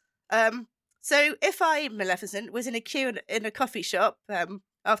 So if I, Maleficent, was in a queue in a coffee shop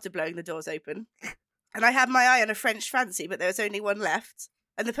after blowing the doors open, and I had my eye on a French fancy, but there was only one left,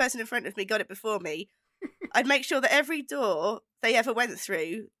 and the person in front of me got it before me, I'd make sure that every door they ever went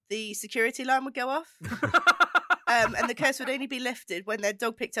through, the security alarm would go off. And the curse would only be lifted when their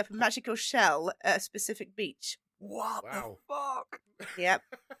dog picked up a magical shell at a specific beach. What Wow. the fuck? Yep.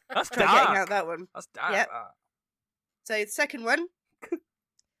 That's Try getting dark. out that one. That's dark. Yep. So the second one.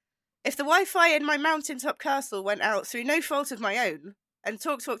 If the Wi-Fi in my mountaintop castle went out through no fault of my own, and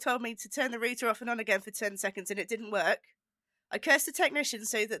Talk told me to turn the router off and on again for 10 seconds and it didn't work, I cursed the technician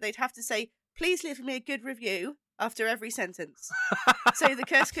so that they'd have to say, "Please leave me a good review," after every sentence. So the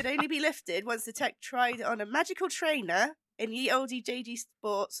curse could only be lifted once the tech tried on a magical trainer in ye olde JG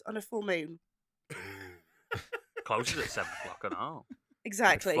Sports on a full moon. Closes at 7 o'clock and all.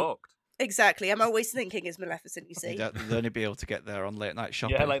 Exactly. Fucked. Exactly. I'm always thinking as Maleficent, you see. You'd only be able to get there on late night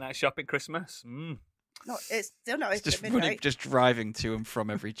shopping. Yeah, late night shopping, Christmas. Mm. It's still not It's open just at midnight. just driving to and from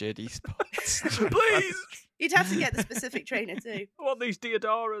every JD spot. Please, You'd have to get the specific trainer too. I want these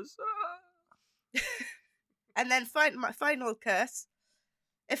Diodoras. And then my final curse.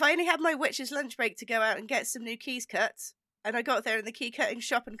 If I only had my witch's lunch break to go out and get some new keys cut, and I got there and the key cutting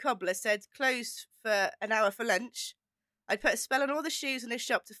shop and cobbler said closed for an hour for lunch, I'd put a spell on all the shoes in his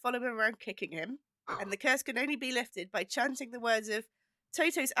shop to follow him around kicking him. and the curse can only be lifted by chanting the words of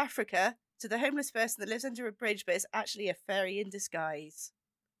Toto's Africa to the homeless person that lives under a bridge, but is actually a fairy in disguise.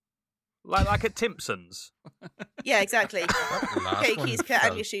 Like at Timpson's. Yeah, exactly. That last Okay, one keys, cut, and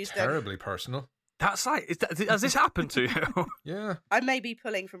felt your shoes done. terribly personal. That's like, has this happened to you? Yeah. I may be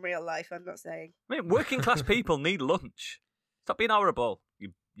pulling from real life, I'm not saying. I mean, working class people need lunch. Stop being horrible,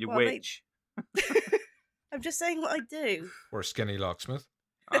 you Well, witch. I'm just saying what I do. Or skinny locksmith.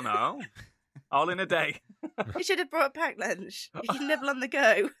 I know. All in a day. You should have brought a packed lunch. You can nibble on the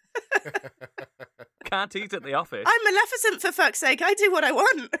go. Can't eat at the office. I'm Maleficent, for fuck's sake. I do what I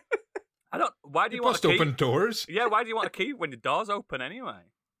want. I don't. Why do you You want bust a key? open doors. Yeah, why do you want a key when the door's open anyway?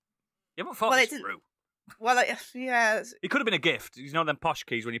 You haven't thought Well, it this didn't- through. Well, yeah, It could have been a gift. You know them posh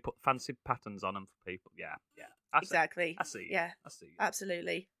keys when you put fancy patterns on them for people. Yeah. exactly. I see. Yeah, I see.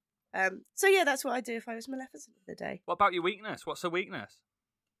 absolutely. So yeah, that's what I'd do if I was Maleficent for the day. What about your weakness? What's the weakness?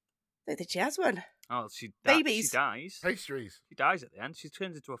 The jazz one. Oh, she Babies. She dies. Pastries. She dies at the end. She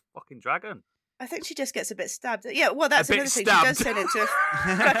turns into a fucking dragon. I think she just gets a bit stabbed. Yeah, well, that's A bit another thing. She does stabbed. turn into a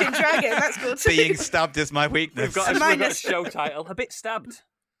fucking dragon. That's cool too. Being stabbed is my weakness. We've got a Minus- show title. A bit stabbed.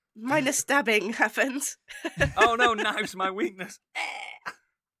 Minor stabbing happens. Oh no, knives my weakness.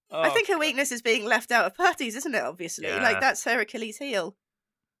 Oh, I think her weakness is being left out of parties, isn't it? Obviously, Yeah. like that's her Achilles heel.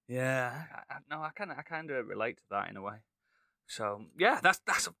 Yeah, I kind of relate to that in a way. So yeah, that's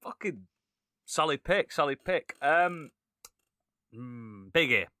a fucking solid pick.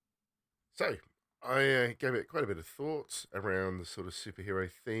 Biggie. So, I gave it quite a bit of thought around the sort of superhero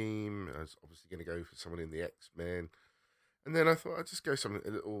theme. I was obviously going to go for someone in the X-Men. And then I thought I'd just go something a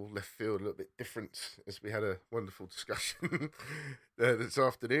little left field, a little bit different, as we had a wonderful discussion this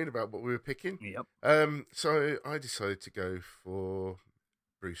afternoon about what we were picking. Yep. So I decided to go for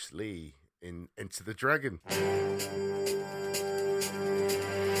Bruce Lee in Enter the Dragon.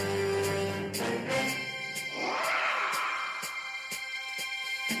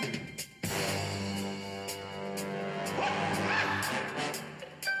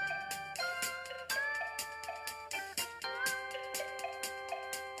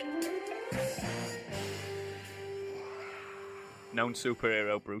 Known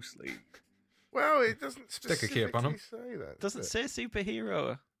superhero Bruce Lee. Well, it doesn't Stick a cape on specifically him. say that. Doesn't does it? say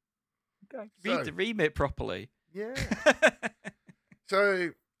superhero. Okay. Read So- the remit properly. Yeah. So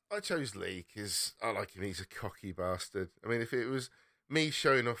I chose Lee because I like him. He's a cocky bastard. I mean, if it was me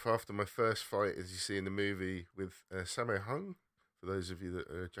showing off after my first fight, as you see in the movie with Sammo Hung, for those of you that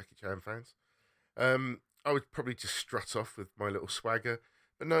are Jackie Chan fans, I would probably just strut off with my little swagger.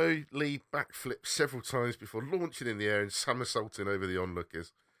 But no, Lee backflipped several times before launching in the air and somersaulting over the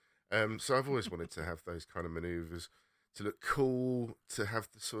onlookers. So I've always wanted to have those kind of maneuvers, to look cool, to have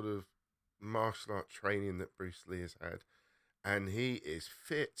the sort of martial art training that Bruce Lee has had. And he is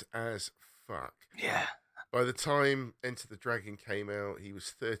fit as fuck. Yeah. By the time Enter the Dragon came out, he was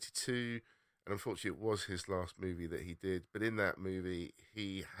 32, and unfortunately it was his last movie that he did. But in that movie,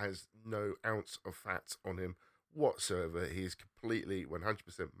 he has no ounce of fat on him whatsoever. He is completely 100%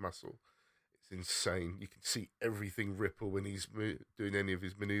 muscle. It's insane. You can see everything ripple when he's doing any of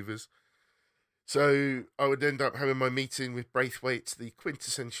his maneuvers. So I would end up having my meeting with Braithwaite, the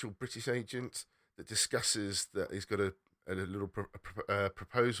quintessential British agent that discusses that he's got a little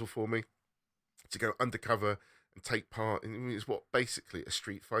proposal for me to go undercover and take part in it's what basically a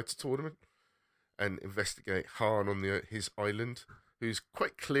Street Fighter tournament and investigate Han on his island, who's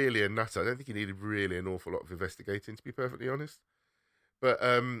quite clearly a nutter. I don't think he needed really an awful lot of investigating, to be perfectly honest. But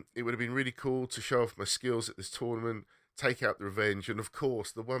it would have been really cool to show off my skills at this tournament, take out the revenge, and of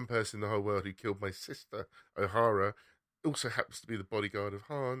course, the one person in the whole world who killed my sister, O'Hara, also happens to be the bodyguard of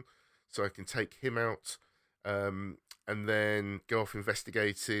Han, so I can take him out. And then go off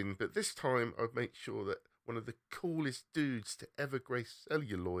investigating. But this time, I'd make sure that one of the coolest dudes to ever grace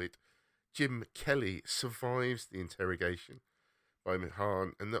celluloid, Jim Kelly, survives the interrogation by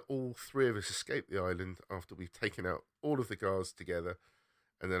Han, and that all three of us escape the island after we've taken out all of the guards together.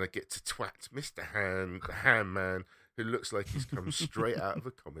 And then I get to twat Mr. Han, the Ham Man, who looks like he's come straight out of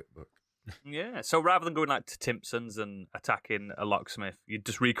a comic book. Yeah. So rather than going like to Timpson's and attacking a locksmith, you'd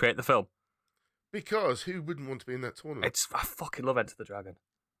just recreate the film. Because who wouldn't want to be in that tournament? I fucking love Enter the Dragon.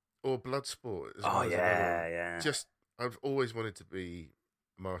 Or Bloodsport. As Oh, well as another one. yeah. Just, I've always wanted to be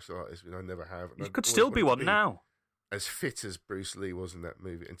a martial artist, but I never have. And You I've could always still be wanted to one now. As fit as Bruce Lee was in that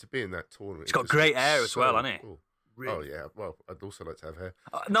movie, and to be in that tournament. He's got it just great looks hair as well, hasn't he? cool. Really? Oh, yeah. Well, I'd also like to have hair.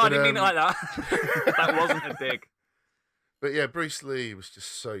 No, But, I didn't mean it like that. That wasn't a dig. But yeah, Bruce Lee was just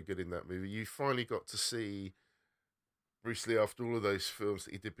so good in that movie. You finally got to see Bruce Lee after all of those films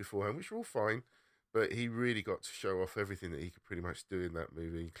that he did beforehand, which were all fine. but he really got to show off everything that he could pretty much do in that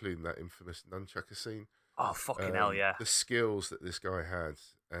movie, including that infamous nunchucker scene. Oh, fucking hell, yeah. The skills that this guy had,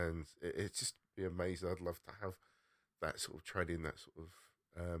 and it's just be amazing. I'd love to have that sort of trading, that sort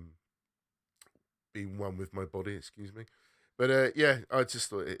of being one with my body, excuse me. But yeah, I just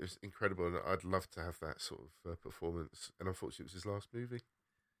thought it was incredible, and I'd love to have that sort of performance. And unfortunately, it was his last movie.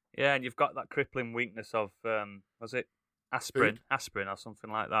 Yeah, and you've got that crippling weakness of, was it aspirin? Food? Aspirin or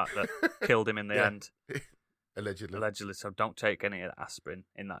something like that killed him in the end. Allegedly. So don't take any of the aspirin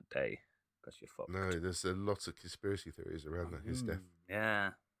in that day, because you're fucked. No, there's a lot of conspiracy theories around his death.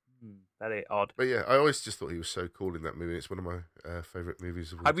 Yeah. Very odd. But yeah, I always just thought he was so cool in that movie. It's one of my favourite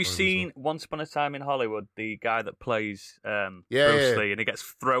movies of all time. Have you seen Once Upon a Time in Hollywood, the guy that plays Bruce Lee, and he gets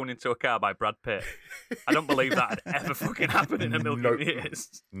thrown into a car by Brad Pitt? I don't believe that had ever fucking happened in a million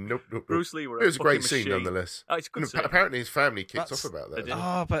years. Nope. Bruce Lee It was a great scene, machine. nonetheless. Oh, it's a good scene. Apparently his family kicked off about that.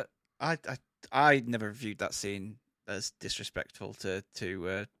 Oh, but I never viewed that scene as disrespectful to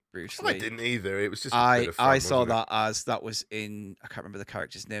Bruce Lee. I didn't either. It was just a bit of fun, I saw wasn't that as that was in, I can't remember the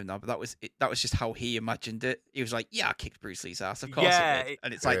character's name now, but that was just how he imagined it. He was like, yeah, I kicked Bruce Lee's ass, of course I did.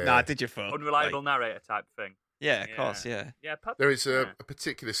 And it's like, nah, did you fuck? Unreliable narrator type thing. Yeah, of course, yeah. Yeah, There is a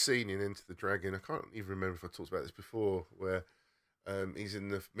particular scene in Enter the Dragon, I can't even remember if I talked about this before, where he's in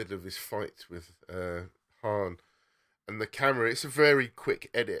the middle of his fight with Han, and the camera, it's a very quick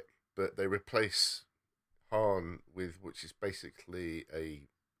edit, but they replace Han with, which is basically a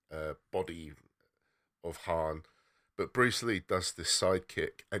body of Han, but Bruce Lee does this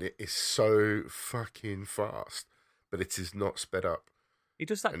sidekick, and it is so fucking fast, but it is not sped up. He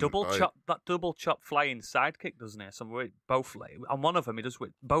does that double chop flying sidekick, doesn't he? Both legs. On one of them, he does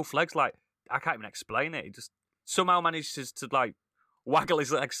with both legs. Like, I can't even explain it. He just somehow manages to like waggle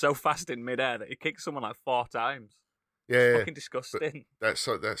his legs so fast in midair that he kicks someone like 4 times. Yeah, fucking disgusting. That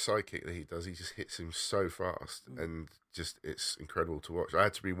sidekick that he does, he just hits him so fast, and just it's incredible to watch. I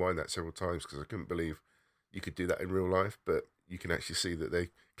had to rewind that several times because I couldn't believe you could do that in real life. But you can actually see that they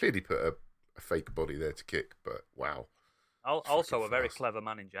clearly put a fake body there to kick. But wow, Also a very clever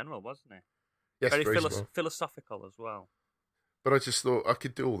man in general, wasn't he? Yes, very well. philosophical as well. But I just thought I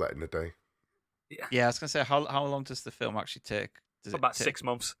could do all that in a day. Yeah, I was gonna say, how long does the film actually take? About 6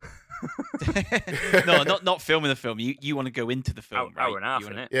 months. No, not filming the film. You want to go into the film, right? Hour and a half,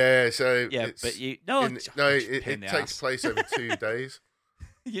 innit? Yeah, so but it takes place over 2 days.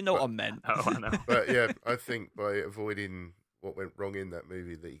 You know what I meant. Oh, I know. But yeah, I think by avoiding what went wrong in that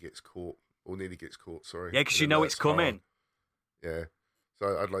movie, that he gets caught, or nearly gets caught. Sorry. Yeah, because you know it's coming. Yeah,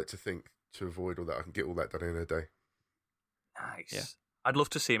 so I'd like to think to avoid all that, I can get all that done in a day. Nice. Yeah. I'd love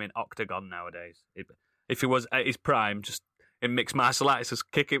to see him in Octagon nowadays. If he was at his prime, just in mixed martial arts,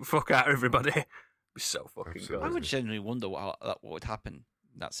 just kicking fuck out of everybody. It'd be so fucking Absolutely. good. I would genuinely wonder what would happen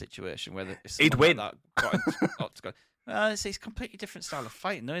in that situation. Whether if He'd someone win. Like that got into Octagon. It's a completely different style of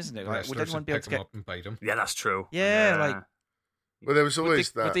fighting, though, isn't it? Like, would anyone be able to pick him get? up and bite him? Yeah, that's true. Yeah, like. Well, there was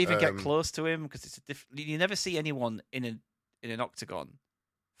always would that. they even get close to him? Because it's a different. You never see anyone in an octagon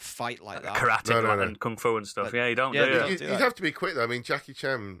fight like that. Karate and kung fu and stuff. Yeah, you don't. Yeah, do You'd have to be quick though. I mean, Jackie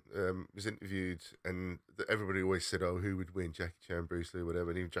Chan was interviewed, and everybody always said, "Oh, who would win, Jackie Chan, Bruce Lee, whatever?"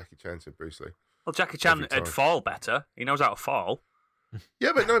 And even Jackie Chan said Bruce Lee. Well, Jackie Chan would fall better. He knows how to fall.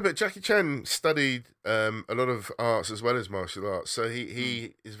 Yeah, but Jackie Chan studied a lot of arts as well as martial arts, so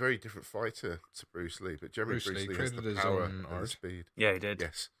he is a very different fighter to Bruce Lee. But generally, Bruce Lee has the created his power own and the art. speed. Yeah, he did.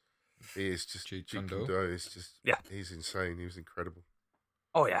 Yes, he is just Jeet Jeet Kune Kune Do. Do. He's just he's insane. He was incredible.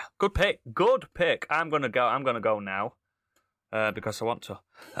 Oh yeah, good pick. Good pick. I'm gonna go now because I want to.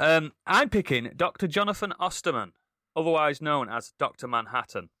 I'm picking Dr. Jonathan Osterman, otherwise known as Dr.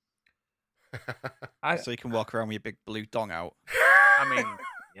 Manhattan. So you can walk around with your big blue dong out. I mean,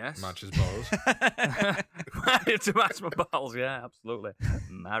 yes. Match his balls. To match my balls, yeah, absolutely.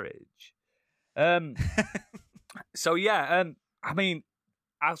 Marriage. So yeah, I mean,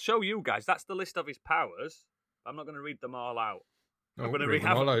 I'll show you guys. That's the list of his powers. I'm not going to read them all out. No, I'm going to read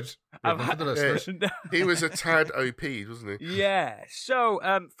them all out. Read them for the listeners. He was a tad OP, wasn't he? Yeah. So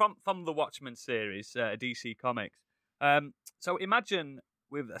from the Watchmen series, DC Comics. So imagine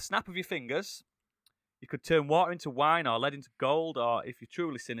with a snap of your fingers, you could turn water into wine or lead into gold, or if you're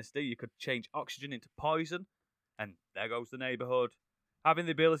truly sinister, you could change oxygen into poison, and there goes the neighborhood. Having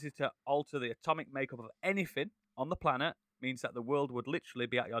the ability to alter the atomic makeup of anything on the planet means that the world would literally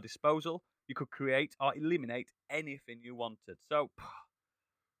be at your disposal. You could create or eliminate anything you wanted. So,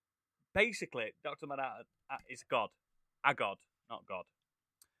 basically, Dr. Manhattan is God. A god, not God.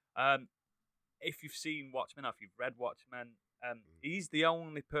 If you've seen Watchmen, or if you've read Watchmen, he's the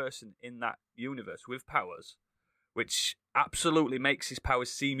only person in that universe with powers, which absolutely makes his powers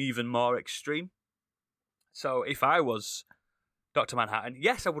seem even more extreme. So if I was Dr. Manhattan,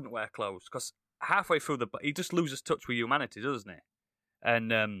 yes, I wouldn't wear clothes because halfway through he just loses touch with humanity, doesn't he?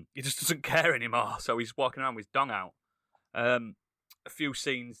 And he just doesn't care anymore. So he's walking around with his dong out. A few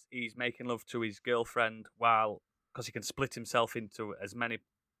scenes, he's making love to his girlfriend because he can split himself into as many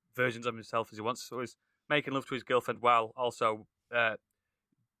versions of himself as he wants. So he's making love to his girlfriend while also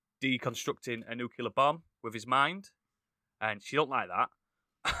deconstructing a nuclear bomb with his mind, and she don't like that.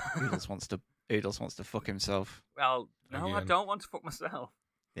 Oodles wants to fuck himself. Well, no, Again. I don't want to fuck myself.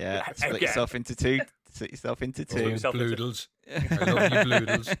 Yeah, Again. split yourself into two. Split yourself into Oh, two. himself into- bloodles. I love you,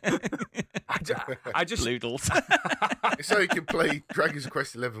 bloodles. I just Bloodles. So you can play Dragon's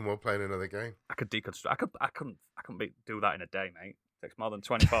Quest 11 while playing another game. I could deconstruct. I couldn't do that in a day, mate. It takes more than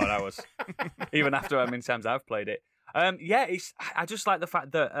 24 hours, even after how many times I've played it. I just like the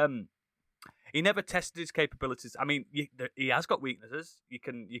fact that he never tested his capabilities. I mean, he has got weaknesses. You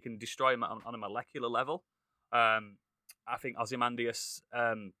can destroy him on a molecular level. I think Ozymandias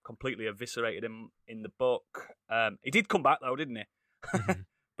completely eviscerated him in the book. He did come back though, didn't he? Mhm.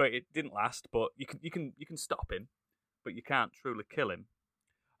 But it didn't last. But you can stop him, but you can't truly kill him.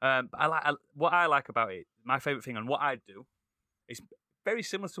 But what I like about it. My favorite thing and what I'd do is very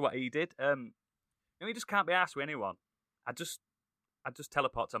similar to what he did. He just can't be asked with anyone. I just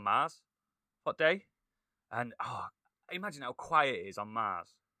teleport to Mars that day, and imagine how quiet it is on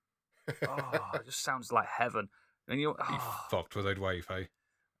Mars. It just sounds like heaven. And Be fucked without Wi-Fi.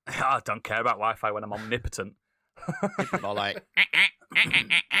 I don't care about Wi-Fi when I'm omnipotent. More like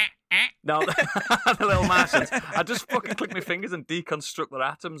No, the little Martians. I just fucking click my fingers and deconstruct their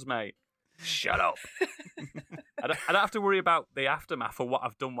atoms, mate. Shut up. I don't have to worry about the aftermath of what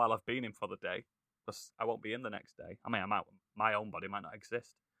I've done while I've been in for the day, because I won't be in the next day. I mean, my own body might not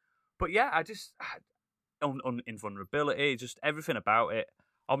exist. But yeah, I just invulnerability, just everything about it.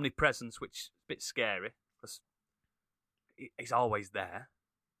 Omnipresence, which is a bit scary because he's always there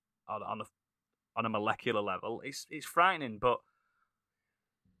on a molecular level. It's frightening, but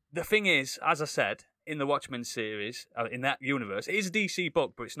the thing is, as I said, in the Watchmen series, in that universe, it is a DC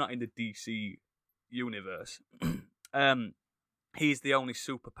book, but it's not in the DC universe. He's the only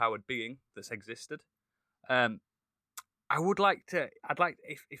superpowered being that's existed. I'd like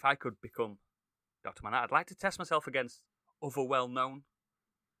if I could become Dr. Manhattan, I'd like to test myself against other well-known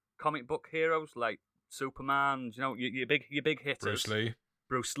comic book heroes like Superman, your big hitters.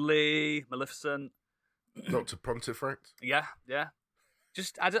 Bruce Lee, Maleficent, Dr. Pontefract. Yeah.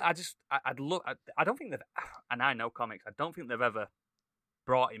 I'd look. I don't think they've, and I know comics. I don't think they've ever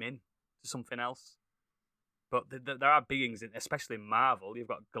brought him in to something else. But there are beings, especially in Marvel. You've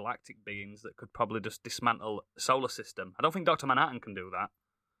got galactic beings that could probably just dismantle the solar system. I don't think Dr. Manhattan can do that.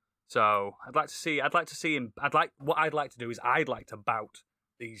 So I'd like to see him. What I'd like to do is I'd like to bout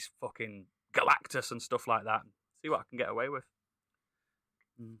these fucking Galactus and stuff like that, and see what I can get away with.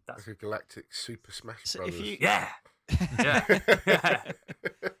 That's Like a galactic Super Smash So Brothers. if you- yeah.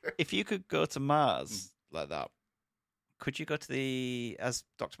 if you could go to Mars like that, could you go to as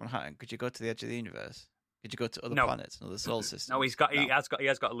Dr. Manhattan? Could you go to the edge of the universe? Could you go to other No. planets and other solar systems? No, he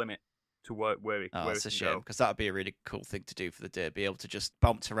has got a limit to where he That's a can shame go. because that would be a really cool thing to do for the day. Be able to just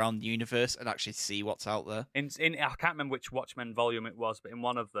bounce around the universe and actually see what's out there. I can't remember which Watchmen volume it was, but in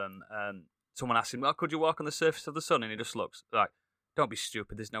one of them, someone asked him, "Well, could you walk on the surface of the sun?" And he just looks like, "Don't be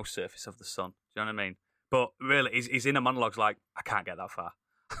stupid. There's no surface of the sun." Do you know what I mean? But really, his inner monologue's like, "I can't get that far."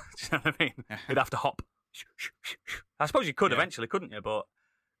 Do you know what I mean? You'd have to hop. I suppose you could eventually, couldn't you? But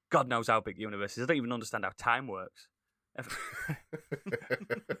God knows how big the universe is. I don't even understand how time works.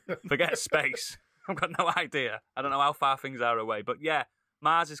 Forget space. I've got no idea. I don't know how far things are away. But yeah,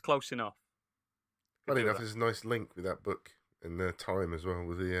 Mars is close enough. Funny enough, there's a nice link with that book and the time as well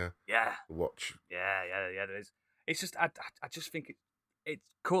with the watch. Yeah, there is. It's just, I just think it's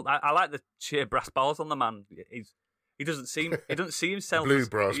cool. I like the sheer brass balls on the man. He doesn't see himself Blue as,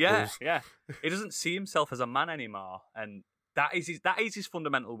 brass balls. Yeah. He doesn't see himself as a man anymore, and that is his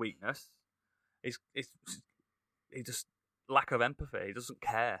fundamental weakness. He just lack of empathy. He doesn't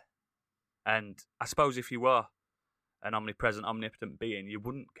care. And I suppose if you were an omnipresent, omnipotent being, you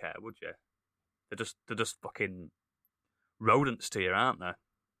wouldn't care, would you? They're just fucking rodents to you, aren't they?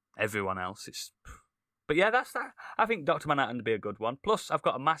 Everyone else, But yeah, that's that. I think Dr. Manhattan would be a good one. Plus, I've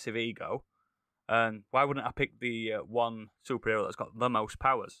got a massive ego. And why wouldn't I pick the one superhero that's got the most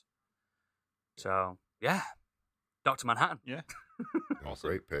powers? So, yeah. Dr. Manhattan. Yeah. Awesome.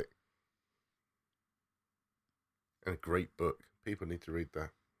 Great pick. And a great book. People need to read that.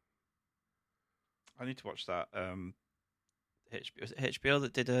 I need to watch that. HBO, was it HBO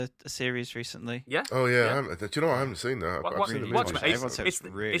that did a series recently? Yeah. Oh yeah, Yeah. do you know what? I haven't seen that. I've seen the movie. Watchmen. Everyone said It's, it's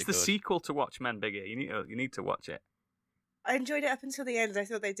really it's the good. sequel to Watchmen, Biggie. You need to watch it. I enjoyed it up until the end. I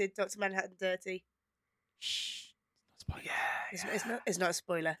thought they did Dr. Manhattan dirty. Shh. Not spoiling. It's not a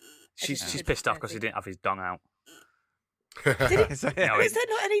spoiler. She's pissed off because he didn't have his dong out. Did it? Is that- No, Is there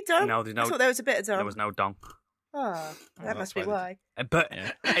not any dong? No, there's no. I thought there was a bit of dong. There was no dong. Oh, that that's must be why why. But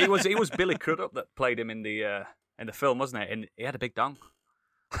Yeah. it was Billy Crudup that played him in the film, wasn't it? And he had a big dong.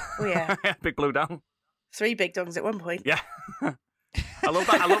 Oh yeah, Big blue dong. 3 big dongs at one point. Yeah. I love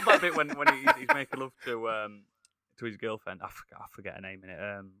that bit when he's making love to his girlfriend. I forget her name in it.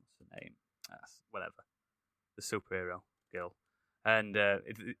 What's her name? Whatever. The superhero girl. And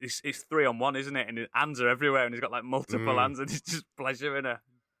it's 3-on-1, isn't it? And his hands are everywhere, and he's got like multiple hands, and he's just pleasuring her.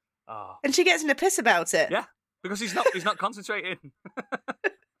 Oh. And she gets in a piss about it. Yeah, because he's not concentrating. But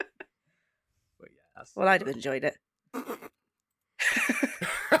yeah, that's... Well, I'd have enjoyed it.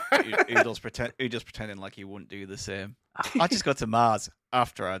 Oodle's pretending like he wouldn't do the same. I just got to Mars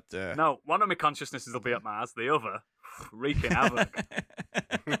after I'd. No, one of my consciousnesses will be at Mars, the other wreaking havoc.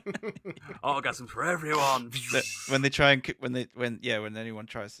 Orgasms for everyone. When they try and when anyone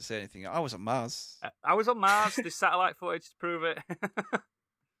tries to say anything, I was on Mars. I was on Mars. There's satellite footage to prove it.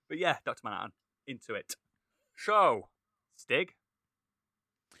 But yeah, Dr. Manhattan, into it. So, Stig.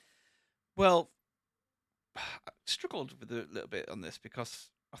 Well, I struggled with a little bit on this because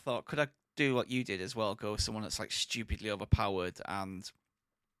I thought, could I do what you did as well? Go with someone that's like stupidly overpowered and,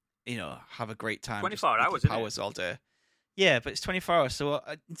 have a great time. 24 just hours, with isn't powers all day. Yeah, but it's 24 hours. So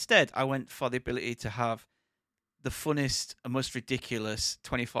instead, I went for the ability to have the funnest and most ridiculous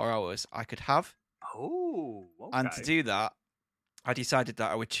 24 hours I could have. Oh, okay. And to do that, I decided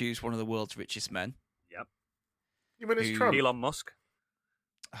that I would choose one of the world's richest men. Yep. You mean it's Trump? Elon Musk.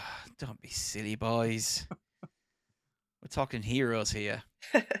 Don't be silly, boys. We're talking heroes here.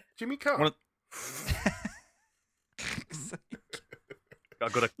 Jimmy Carr. One of- Got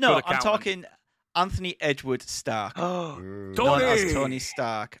a good No, good I'm accountant. talking Anthony Edward Stark, Mm. known as Tony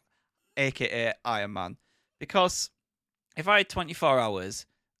Stark, aka Iron Man. Because if I had 24 hours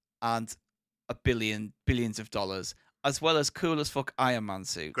and billions of dollars, as well as cool as fuck Iron Man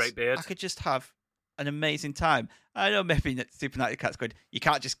suits, Great beard. I could just have an amazing time. I know maybe Super Natty Cat's going, you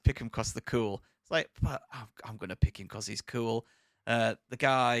can't just pick him because they're cool. It's like, but I'm going to pick him because he's cool. The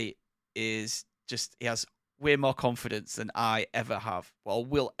guy is just, he has way more confidence than I ever have, well,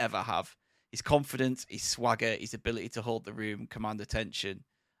 will ever have. His confidence, his swagger, his ability to hold the room, command attention,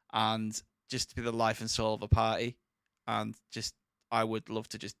 and just to be the life and soul of a party. And just, I would love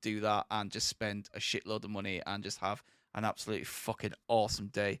to just do that and just spend a shitload of money and just have an absolutely fucking awesome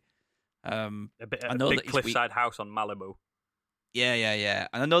day. A I know big that he's cliffside house on Malibu. Yeah.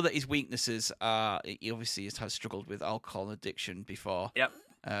 And I know that his weaknesses are, he obviously has struggled with alcohol addiction before. Yep.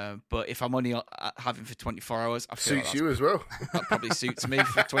 But if I'm only having for 24 hours, I feel Suits you as well. that probably suits me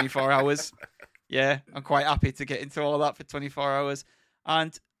for 24 hours. Yeah, I'm quite happy to get into all that for 24 hours.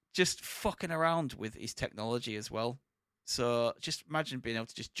 And just fucking around with his technology as well. So just imagine being able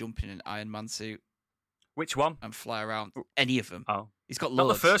to just jump in an Iron Man suit Which one? and fly around. Any of them. Oh, He's got not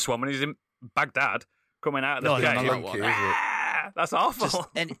loads. the first one when he's in Baghdad coming out of the No, cave. not that Clunky, one. isn't it? Ah, that's awful.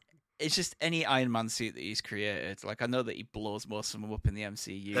 It's just any Iron Man suit that he's created. Like, I know that he blows most of them up in the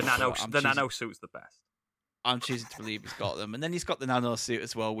MCU. the but nano suit's the best. I'm choosing to believe he's got them. And then he's got the nano suit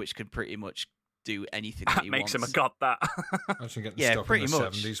as well, which can pretty much do anything that That he makes wants. him a god. That. Imagine getting Yeah, stuck in pretty the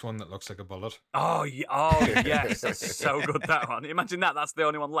much. 70s one that looks like a bullet. Oh, yes, that's so good. That one. Imagine that. That's the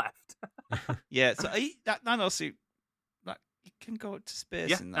only one left. Yeah, so that nano suit, like, he can go to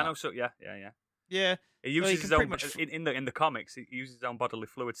space Yeah, in that. nano suit. Yeah. Yeah, He Well, uses you his can own pretty much in the comics. He uses his own bodily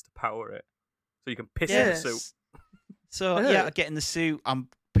fluids to power it, so you can piss Yes. in the suit. So Oh. yeah, I get in the suit. I'm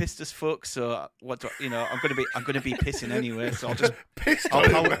pissed as fuck. So I'm gonna be pissing anyway. So I'll just Pissed I'll on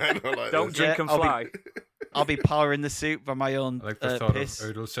it, power- man. I like Don't this. drink and I'll be- fly. I'll be powering the suit by my own I like the thought piss. of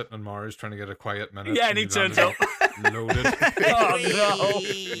Oodle sitting on Mars trying to get a quiet minute. Yeah, and he turns up. Loaded. Oh no!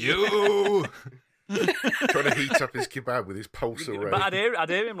 You! Trying to heat up his kebab with his pulse array. But I'd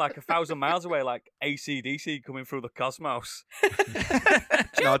hear him like 1,000 miles away, like AC/DC coming through the cosmos.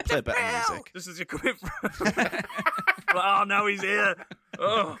 No, I'd play better music. Just as you're coming through. Like, oh no, he's here!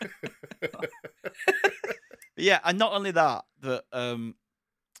 Oh, Yeah, and not only that, but I'm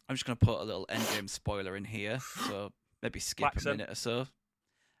just going to put a little endgame spoiler in here, so maybe skip Waxen. a minute or so.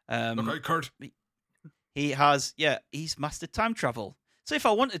 Look out, Kurt. He's mastered time travel. So if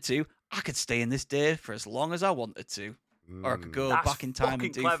I wanted to, I could stay in this day for as long as I wanted to, or I could go that's back in time fucking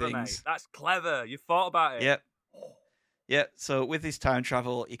and do clever, things. mate. That's clever. You thought about it. Yep. Yeah, so with his time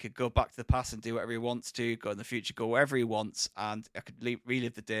travel, he could go back to the past and do whatever he wants to, go in the future, go wherever he wants, and I could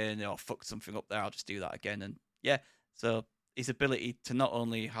relive the day and fuck something up there, I'll just do that again. And yeah, so his ability to not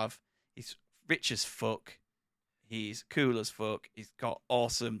only have, he's rich as fuck, he's cool as fuck, he's got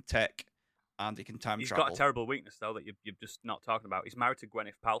awesome tech, and he can time travel. He's got a terrible weakness, though, that you're just not talking about. He's married to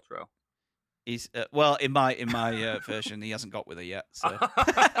Gwyneth Paltrow. He's well in my version, he hasn't got with her yet. So,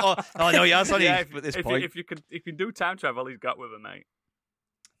 oh no, he has. Yeah, at this point, if you can do time travel, he's got with her, mate.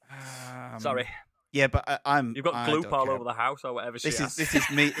 Sorry. Yeah, but You've got gloop all over the house or whatever. This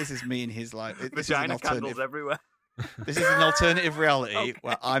is me in his life. Vagina candles everywhere. This is an alternative reality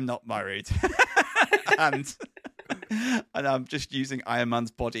where I'm not married, and I'm just using Iron Man's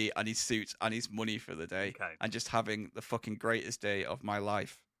body and his suit and his money for the day, and just having the fucking greatest day of my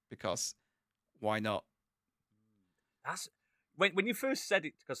life because. Why not? That's when you first said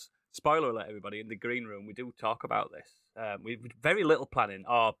it. Because spoiler alert, everybody, in the green room, we do talk about this. We very little planning,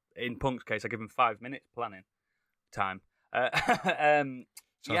 or in Punk's case, I give him 5 minutes planning time. Sadly,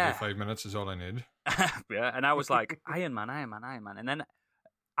 5 minutes is all I need. Yeah, and I was like, Iron Man, and then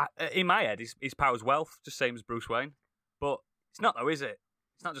in my head, his power's wealth, just same as Bruce Wayne, but it's not though, is it?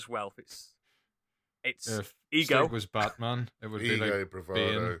 It's not just wealth. It's if ego. Stig was Batman, it would be like bravado.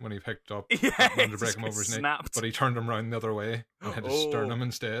 Bane when he picked up Yeah, Batman to break him over his neck, but he turned him round the other way and hit his sternum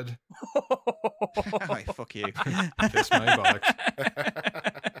instead. Oh, fuck you. Kiss my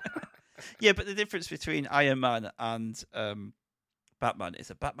bollocks. Yeah, but the difference between Iron Man and Batman is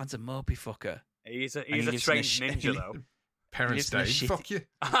that Batman's a mopey fucker. He's a trained ninja, though. Parents died. Fuck you.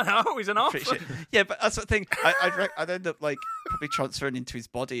 I know, he's an awful. Yeah, but that's the thing. I'd end up like probably transferring into his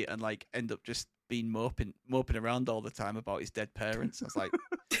body and like end up just being moping around all the time about his dead parents. I was like,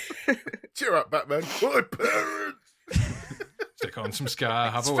 cheer up, Batman. My parents. Stick on some ska.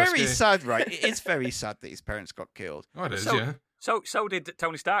 Have it's a whiskey. very sad, right? It is very sad that his parents got killed. Oh, it is, So- yeah. So did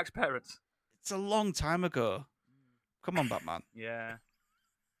Tony Stark's parents. It's a long time ago. Come on, Batman. Yeah.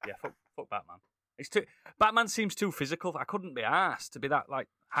 Fuck Batman. Batman seems too physical. I couldn't be asked to be that like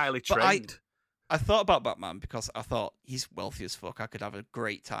highly But trained. I thought about Batman because I thought he's wealthy as fuck. I could have a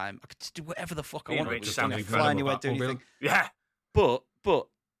great time. I could just do whatever the fuck I Being want. rich Just sounds fly incredible, anywhere, do Batmobile. anything. Yeah. But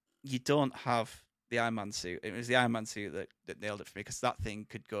you don't have the Iron Man suit. It was the Iron Man suit that nailed it for me because that thing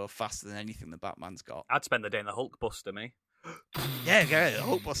could go faster than anything the Batman's got. I'd spend the day in the Hulk Buster, me. Yeah,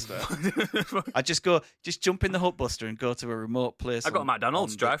 Hulkbuster. I just jump in the Hulkbuster and go to a remote place. I got a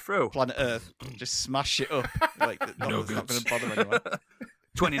McDonald's drive-through. Planet Earth. Just smash it up. Like not going to bother anyone.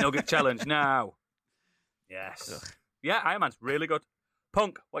 20 nugget challenge now. Yes. Ugh. Yeah, Iron Man's really good.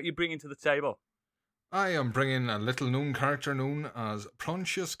 Punk, what are you bringing to the table? I am bringing a little-known character known as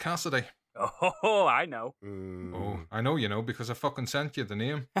Pontius Cassidy. Oh, I know. Oh, I know you know because I fucking sent you the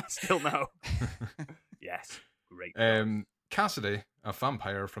name. I still know. Yes. Great. Cassidy, a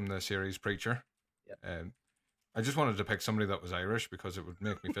vampire from the series Preacher. Yep. I just wanted to pick somebody that was Irish because it would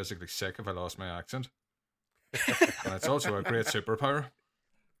make me physically sick if I lost my accent. And it's also a great superpower.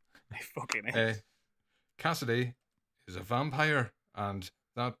 It fucking is. Cassidy is a vampire, and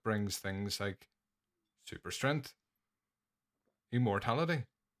that brings things like super strength, immortality.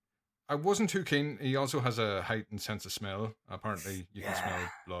 I wasn't too keen. He also has a heightened sense of smell. Apparently, you can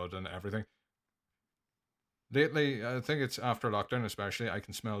smell blood and everything. Lately, I think it's after lockdown especially, I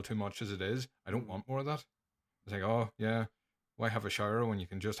can smell too much as it is. I don't want more of that. It's like, oh, yeah, why have a shower when you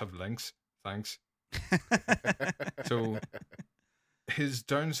can just have links? Thanks. So, his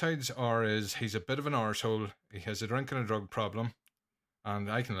downsides is he's a bit of an arsehole. He has a drink and a drug problem. And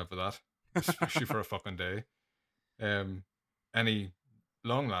I can live with that, especially for a fucking day. Any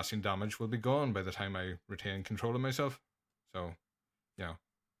long-lasting damage will be gone by the time I retain control of myself. So,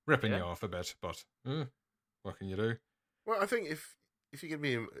 ripping you off a bit, but... what can you do? Well, I think if you're going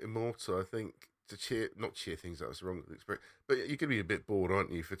to be immortal, I think to not cheer things up, that's the wrong experience, but you're going to be a bit bored,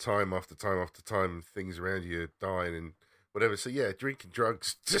 aren't you? For time after time after time, things around you are dying and whatever. So yeah, drinking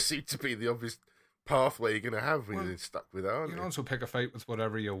drugs just seem to be the obvious pathway you're going to have when you're stuck with that, aren't you you? can also pick a fight with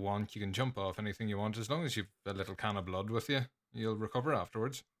whatever you want. You can jump off anything you want. As long as you've a little can of blood with you, you'll recover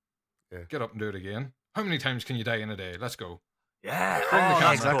afterwards. Yeah. Get up and do it again. How many times can you die in a day? Let's go.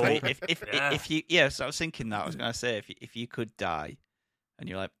 Yeah, Exactly. Cool. If you so I was thinking that I was going to say if you could die, and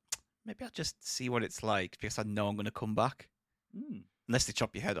you're like, maybe I'll just see what it's like because I know I'm going to come back. Unless they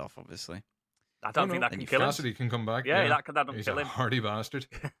chop your head off, obviously. I don't think that can kill him. Cassidy can come back. Yeah, that doesn't He's kill a him. hardy bastard.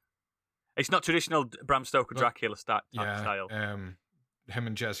 It's not traditional Bram Stoker Well, Dracula style. Him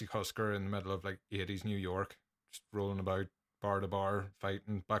and Jesse Cusker in the middle of like 80s New York, just rolling about bar to bar,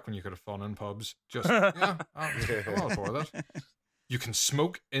 fighting back when you could have fun in pubs. Just I'm all for that. You can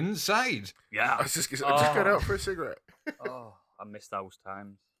smoke inside. Yeah. I just got out for a cigarette. Oh, I miss those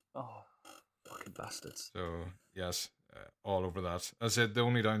times. Oh, fucking bastards. So, yes, all over that. As I said, the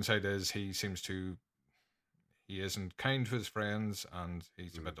only downside is he isn't kind to his friends and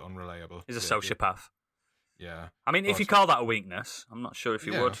he's a bit unreliable. He's a sociopath. Yeah. I mean, if you call that a weakness, I'm not sure if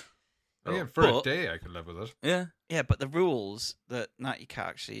you would. Yeah, for a day I could live with it. Yeah. Yeah, but the rules that Natty Cat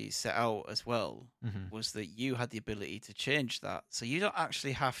actually set out as well was that you had the ability to change that. So you don't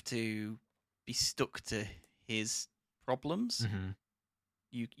actually have to be stuck to his problems.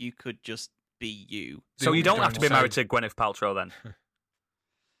 You could just be you. So you don't have to be married to Gwyneth Paltrow then?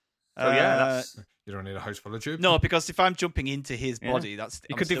 So that's... You don't need a house full of tubes. No, because if I'm jumping into his body,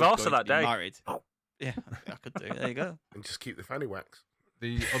 you could divorce her that day. Married. Yeah, I could do. There you go. And just keep the fanny wax.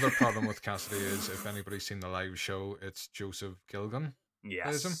 The other problem with Cassidy is, if anybody's seen the live show, it's Joseph Gilgun.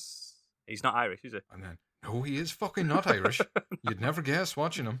 Yes. He's not Irish, is he? And then, no, he is fucking not Irish. You'd never guess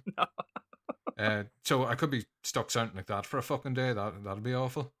watching him. No. So I could be stuck sounding like that for a fucking day. That'd be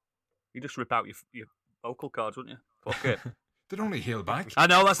awful. You just rip out your vocal cords, wouldn't you? Fuck it. They'd only heal back. I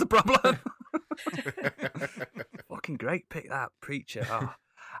know, that's the problem. Fucking great pick, that Preacher. Oh.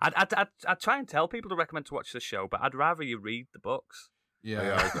 I'd try and tell people to recommend to watch the show, but I'd rather you read the books.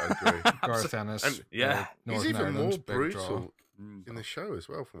 Yeah, I agree. Garth Ennis. And, he's even Ireland, more big brutal in the show as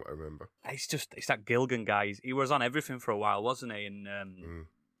well, from what I remember. It's that Gilgan guy. He was on everything for a while, wasn't he? And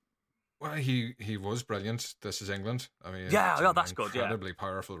well, he was brilliant. This is England. I mean, that's good. Yeah, incredibly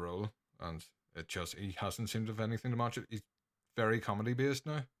powerful role, and he hasn't seemed to have anything to match it. He's very comedy based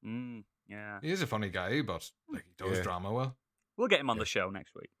now. Yeah, he is a funny guy, but he does drama well. We'll get him on the show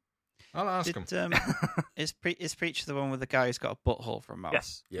next week. I'll ask him. Is Preacher the one with the guy who's got a butthole for a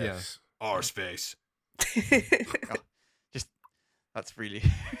mouth? Yes. Arse face. That's really.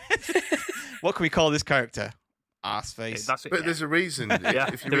 What can we call this character? Arse face. But there's a reason.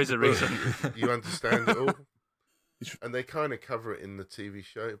 If you there read is the a book, reason. You understand it all. And they kind of cover it in the TV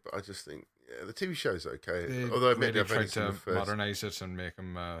show, but I just think the TV show's okay. Although maybe I've tried to first. modernize it and make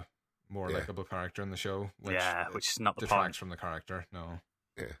him a more likable character in the show. Which which is not the detracts point. from the character. No.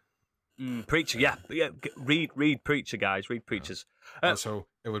 Yeah. Preacher, yeah. Read Preacher, guys. Read Preachers. Also,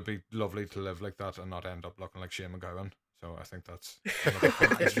 it would be lovely to live like that and not end up looking like Shane McGowan. So I think that's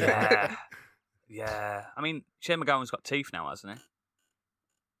yeah. I mean, Shane McGowan's got teeth now, hasn't he?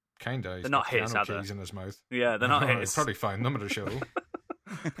 Kinda. They're not his, are they? Keys in his mouth. Yeah, they're not his. I'd probably find them at a show.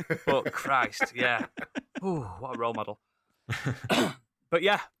 But Christ, yeah. Ooh, what a role model. But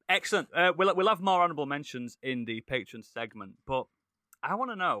yeah, excellent. We'll have more honourable mentions in the Patreon segment, but I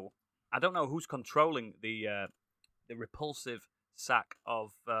want to know. I don't know who's controlling the repulsive sack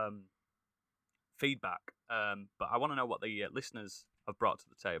of feedback, but I want to know what the listeners have brought to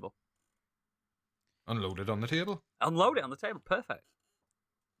the table. Unload it on the table. Unload it on the table. Perfect.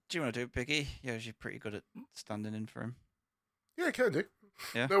 Do you want to do it, Biggie? Yeah, you're pretty good at standing in for him. Yeah, I can do.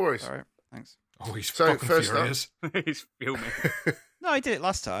 Yeah, no worries. All right, thanks. Oh, he's fucking furious. He's fuming. No, I did it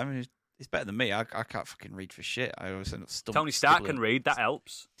last time. He's better than me. I can't fucking read for shit. I always end up stumbling. Tony Stark can read. That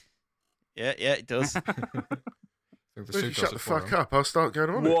helps. Yeah, it does. Shut the fuck up. I'll start going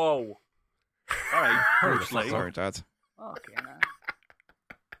on. Whoa. All right, Bruce Lee. Sorry, Dad. Okay, now.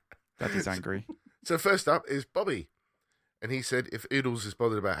 Daddy's angry. So first up is Bobby. And he said, if Oodles is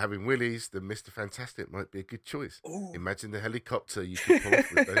bothered about having willies, then Mr. Fantastic might be a good choice. Ooh. Imagine the helicopter you could pull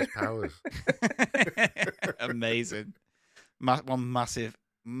off with those powers. Amazing. One massive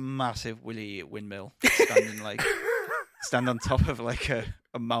willy windmill. Stand on top of like a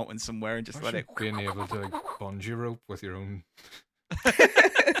mountain somewhere and just let it... Being able to like bungee rope with your own... to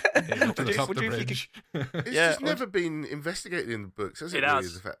the top of the bridge. It's just never been investigated in the books, has it? Really,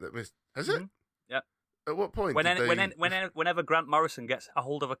 the fact that has it? Yeah. At what point? Whenever Grant Morrison gets a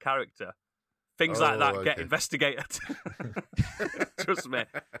hold of a character, things like that get investigated. Trust me.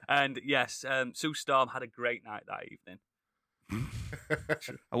 And yes, Sue Storm had a great night that evening.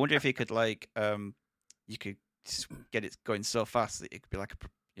 I wonder if he could you could get it going so fast that it could be like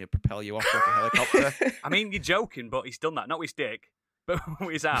propel you off like a helicopter. I mean, you're joking, but he's done that. Not with his dick, but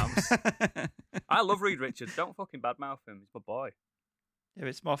with his arms. I love Reed Richards. Don't fucking badmouth him. He's my boy. Yeah, but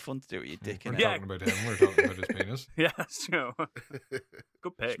it's more fun to do it with your dick. We're talking about him. We're talking about his penis. Yeah, that's true.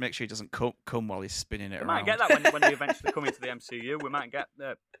 Good pick. Just make sure he doesn't come while he's spinning it around. We might get that when they eventually come into the MCU. We might get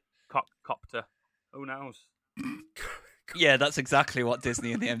the copter. Who knows? Yeah, that's exactly what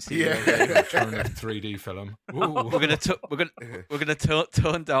Disney and the MCU are doing. A 3D film. We're gonna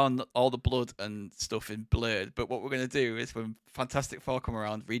tone down all the blood and stuff in blurred. But what we're gonna do is when Fantastic Four come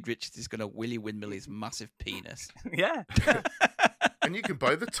around, Reed Richards is gonna willy windmill his massive penis. Yeah. And you can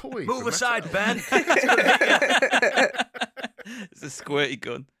buy the toy. Move aside, Ben. It's a squirty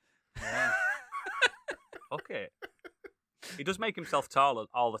gun. Yeah. Fuck it. He does make himself taller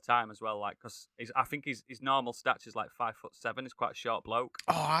all the time as well, like because I think his normal stature is like 5'7". He's quite a short bloke.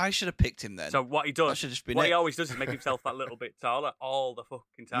 Oh, I should have picked him then. So what he That does, should have just been what it. he always does, is make himself that little bit taller all the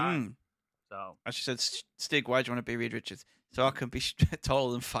fucking time. Mm. So I should have said, Stig, why do you want to be Reed Richards? So I can be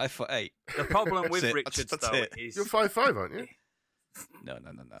taller than 5'8". the problem with That's it. Richards That's though it. is You're 5'5", aren't you? No.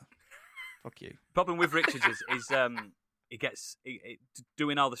 Fuck you. problem with Richards is he gets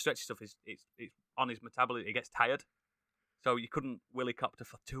doing all the stretchy stuff is it's on his metabolism. He gets tired, so you couldn't willycopter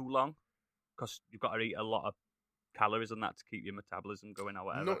for too long because you've got to eat a lot of calories and that to keep your metabolism going or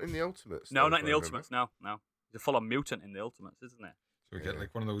whatever. Not in the Ultimates. No, though, not in if the I Ultimates. No. He's a full-on mutant in the Ultimates, isn't it? So we get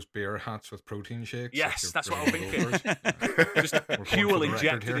like one of those beer hats with protein shakes. Yes, like that's what I'm you're thinking. overs. Just We're going for Huel the record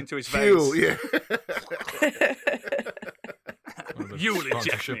injected here. into his Fuel, veins. yeah. One of the Huel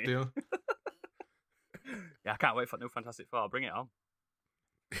sponsorship injected. deal. Yeah, I can't wait for New Fantastic Four. Bring it on.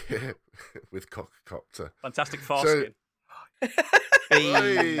 Yeah, with Cockcopter. Fantastic Foreskin.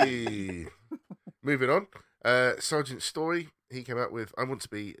 Hey. Moving on. Sergeant Story, he came out with I want to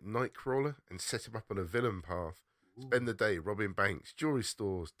be Nightcrawler and set him up on a villain path. Spend the day robbing banks, jewelry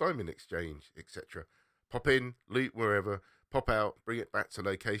stores, diamond exchange, etc. Pop in, loot wherever, pop out, bring it back to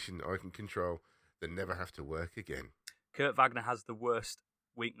location I can control, then never have to work again. Kurt Wagner has the worst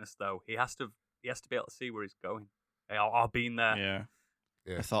weakness, though. He has to be able to see where he's going. Hey, I've been there. Yeah.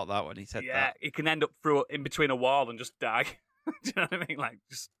 Yeah. I thought that when he said Yeah, that. he can end up in between a wall and just die. Do you know what I mean? Like,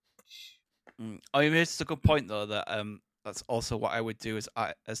 just... I mean, it's a good point though that that's also what I would do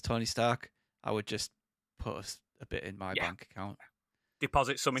as Tony Stark. I would just put a bit in my bank account.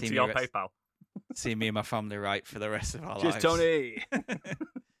 Deposit some into See me your rest- PayPal. See me and my family right for the rest of our Cheers, lives. Tony.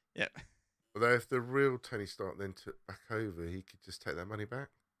 Yeah. Although if the real Tony Stark then took back over, he could just take that money back.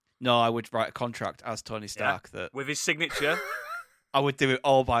 No, I would write a contract as Tony Stark that With his signature. I would do it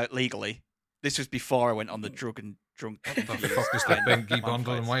all by legally. This was before I went on the drug and drunk. What the fuck is that Bengi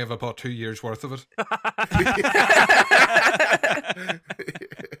bundle and why have I bought 2 years worth of it?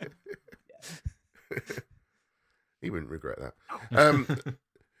 He wouldn't regret that.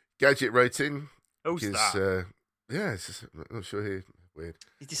 Gadget wrote in. Who's His, that? yeah, I'm not sure he weird.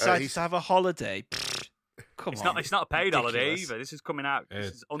 He decided he's- to have a holiday. Come It's on. not a paid holiday Ridiculous. either. This is coming out.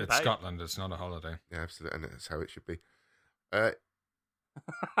 This is unpaid. It's Scotland, it's not a holiday. Yeah, absolutely, and that's how it should be.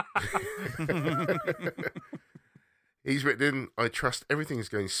 He's written in, I trust everything is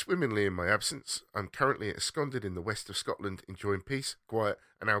going swimmingly in my absence. I'm currently ensconced in the west of Scotland, enjoying peace, quiet,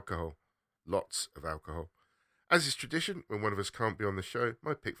 and alcohol. Lots of alcohol. As is tradition, when one of us can't be on the show,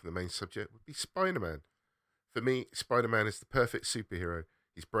 my pick for the main subject would be Spider-Man. For me, Spider-Man is the perfect superhero.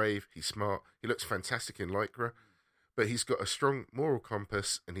 He's brave, he's smart, he looks fantastic in Lycra, but he's got a strong moral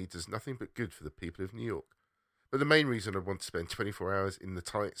compass and he does nothing but good for the people of New York. But the main reason I want to spend 24 hours in the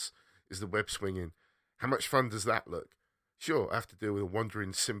tights is the web swinging. How much fun does that look? Sure, I have to deal with a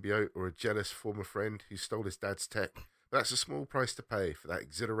wandering symbiote or a jealous former friend who stole his dad's tech, but that's a small price to pay for that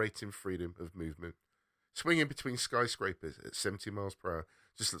exhilarating freedom of movement. Swinging between skyscrapers at 70 miles per hour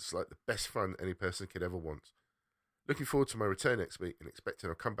just looks like the best fun any person could ever want. Looking forward to my return next week and expecting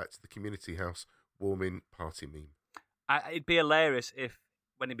I'll come back to the community house warming party meme. It'd be hilarious if,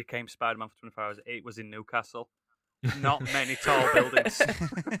 when he became Spider-Man for 24 hours, it was in Newcastle. Not many tall buildings.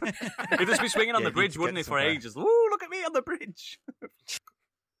 He'd just be swinging on Yeah, the bridge, he'd wouldn't get he, for somewhere. ages? Woo, look at me on the bridge.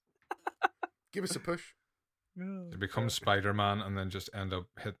 Give us a push. To become Spider-Man and then just end up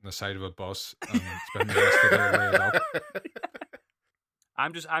hitting the side of a bus and spend the rest of the day laid up.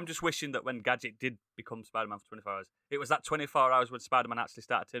 I'm just wishing that when Gadget did become Spider-Man for 24 hours, it was that 24 hours when Spider-Man actually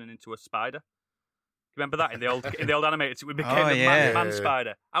started turning into a spider. Remember that in the old animated? We became the man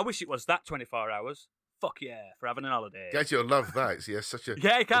spider. I wish it was that 24to hours. Fuck yeah, for having an holiday. Gadget will love that. 'Cause he has such a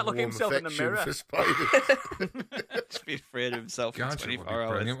Yeah, he can't look at warm himself in the affection mirror. for spiders. Just be afraid of himself in Gadget would be 24 hours.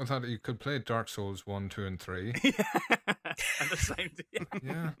 brilliant with that. You could play Dark Souls 1, 2, and 3. And the same.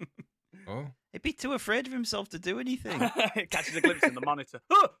 Yeah. Oh. He'd be too afraid of himself to do anything. Catches a glimpse in the monitor.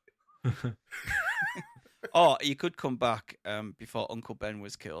 Or you could come back before Uncle Ben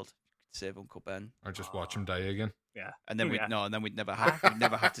was killed. Save Uncle Ben. Or just watch him die again. Yeah. And then Yeah. we'd never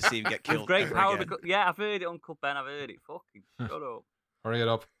have to see him get With killed. great ever power. again. Yeah, I've heard it, Uncle Ben. I've heard it. Fucking shut up. Hurry it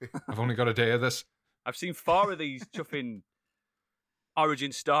up. I've only got a day of this. I've seen 4 of these chuffing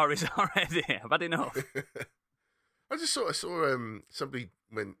origin stories already. I've had enough. I just saw somebody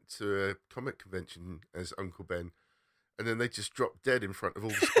went to a comic convention as Uncle Ben, and then they just dropped dead in front of all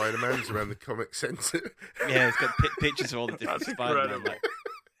the Spider-Mans around the comic centre. Yeah, it's got pictures of all the different That's Spider-Man. incredible.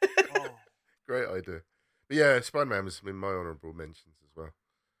 Like, Great idea. But yeah, Spider-Man was in my honourable mentions as well.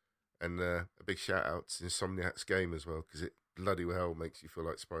 And a big shout out to Insomniac's game as well, because it bloody hell makes you feel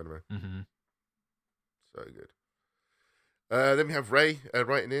like Spider-Man. Mm-hmm. So good. Then we have Ray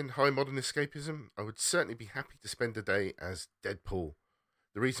writing in, "Hi, Modern Escapism. I would certainly be happy to spend a day as Deadpool.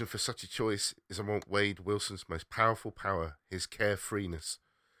 The reason for such a choice is I want Wade Wilson's most powerful power, his carefreeness.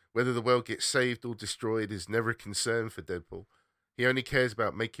 Whether the world gets saved or destroyed is never a concern for Deadpool. He only cares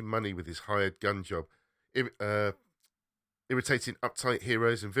about making money with his hired gun job, irritating uptight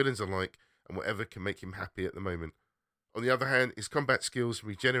heroes and villains alike, and whatever can make him happy at the moment. On the other hand, his combat skills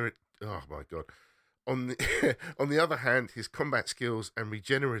On the other hand, his combat skills and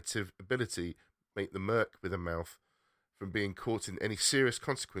regenerative ability make the merc with a mouth from being caught in any serious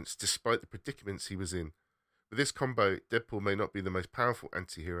consequence despite the predicaments he was in. With this combo, Deadpool may not be the most powerful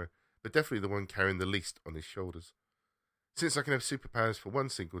anti-hero, but definitely the one carrying the least on his shoulders. Since I can have superpowers for one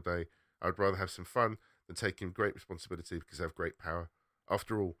single day, I would rather have some fun than take in great responsibility because I have great power.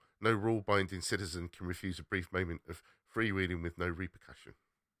 After all, no rule-binding citizen can refuse a brief moment of freewheeling with no repercussion."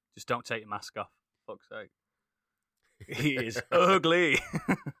 Just don't take your mask off. Fuck's sake. He is ugly.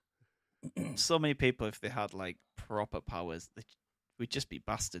 So many people, if they had like proper powers, they would just be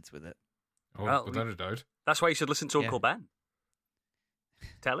bastards with it. Oh, Well, without a doubt. That's why you should listen to Yeah. Uncle Ben.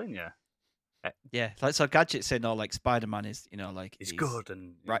 Telling you. Yeah, like so Gadget saying, "Oh, like Spider-Man is, like He's good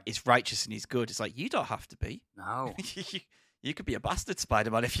and... right, he's righteous and he's good." It's like you don't have to be. No. You could be a bastard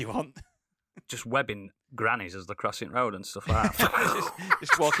Spider-Man if you want. Just webbing grannies as they're crossing road and stuff like that.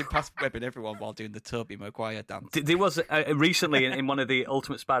 just walking past webbing everyone while doing the Tobey Maguire dance. There was recently in one of the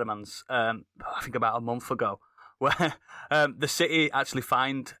Ultimate Spider-Mans, I think about a month ago, where the city actually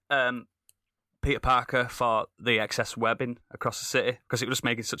fined Peter Parker for the excess webbing across the city because it was just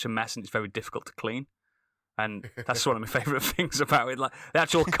making such a mess and it's very difficult to clean. And that's one of my favourite things about it. Like the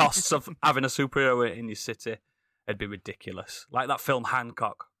actual costs of having a superhero in your city, it'd be ridiculous. Like that film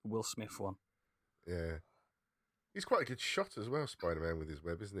Hancock, Will Smith one. Yeah. He's quite a good shot as well, Spider-Man, with his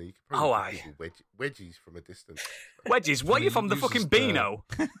web, isn't he? You could Oh, probably give people wedgies from a distance. Wedges, what are you from the uses fucking the- Beano?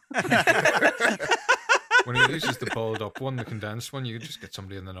 When he uses the balled up one, the condensed one, you could just get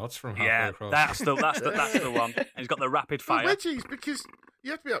somebody in the nuts from halfway Yeah, across. that's the one. And he's got the rapid Well, fire. wedgies, because you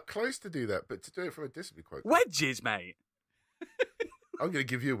have to be up close to do that, but to do it from a distance would be quite cool. Wedges, mate. I'm going to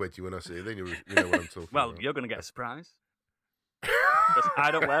give you a wedgie when I see you, then you know what I'm talking Well, about. you're going to get a surprise. 'Cause I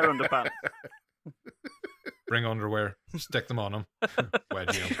don't wear underpants. Bring underwear, stick them on him,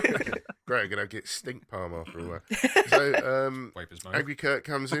 wedgie him, Great, I'm going to get stink palm after a while. So, wipe his mouth. Angry Kurt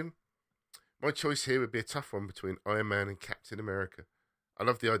comes in. My choice here would be a tough one between Iron Man and Captain America. I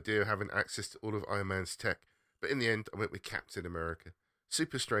love the idea of having access to all of Iron Man's tech, but in the end, I went with Captain America.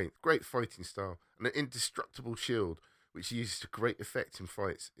 Super strength, great fighting style, and an indestructible shield, which he uses to great effect in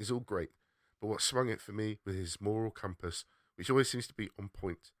fights, is all great. But what swung it for me was his moral compass, which always seems to be on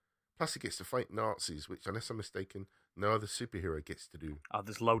point. Plus, he gets to fight Nazis, which, unless I'm mistaken, no other superhero gets to do. Oh,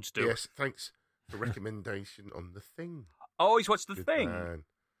 there's loads to do. Yes, thanks for recommendation on The Thing. Oh, he's watched The Good Thing. man.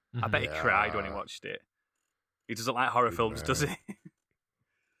 I bet he cried when he watched it. He doesn't like horror Good films, does he? man.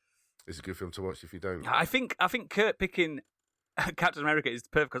 It's a good film to watch if you don't. I think Kurt picking Captain America is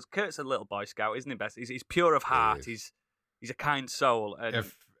perfect because Kurt's a little Boy Scout, isn't he? Best. He's pure of heart. He is. He's a kind soul. And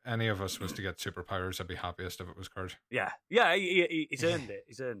If any of us was to get superpowers, I'd be happiest if it was Kurt. yeah, he's earned it.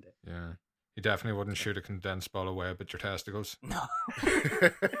 He's earned it. Yeah. He definitely wouldn't shoot a condensed ball of web at your testicles. No.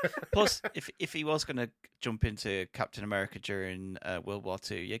 Plus, if he was going to jump into Captain America during World War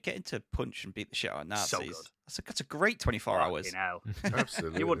II, you're getting to punch and beat the shit out of Nazis. So good. That's a great 24 hours. Fucking hell.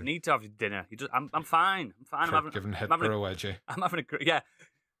 Absolutely. You wouldn't need to have your dinner. You just, I'm fine. I'm fine. Kurt giving Hitler a wedgie. I'm having a yeah.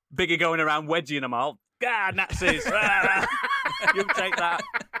 Biggie going around wedging them all. God, Nazis. You take that.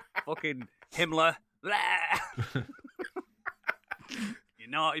 Fucking Himmler. You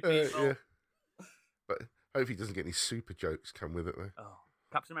naughty people. Yeah. But hope he doesn't get any super jokes come with it, though. Oh,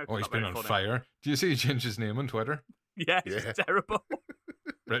 Captain America. Oh, he's been on fire. Do you see he changed his name on Twitter? Yeah, Yeah. it's terrible.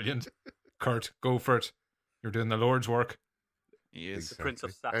 Brilliant. Kurt, go for it. You're doing the Lord's work. He is. The Prince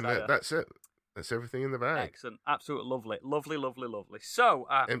of And Satire. that's it. That's everything in the bag. Excellent. Absolutely lovely. Lovely, lovely, lovely. So,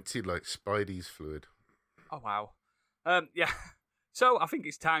 Emptied like Spidey's fluid. oh, wow. Yeah. So, I think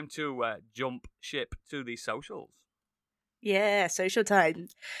it's time to jump ship to the socials. Yeah, social time.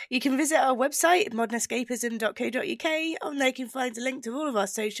 You can visit our website, modernescapism.co.uk. On there you can find a link to all of our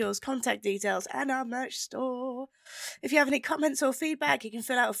socials, contact details, and our merch store. If you have any comments or feedback, you can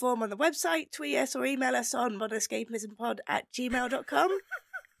fill out a form on the website, tweet us or email us on modernescapismpod@gmail.com. What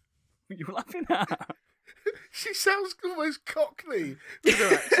are you laughing at? She sounds almost cockney with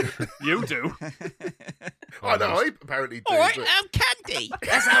her accent. You do. I know, I apparently do. All right, but I'm Candy.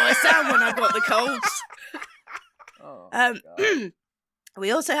 That's how I sound when I've got the colds. We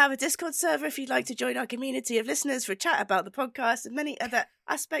also have a Discord server if you'd like to join our community of listeners for a chat about the podcast and many other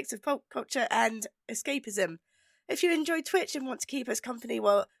aspects of pop culture and escapism. If you enjoy Twitch and want to keep us company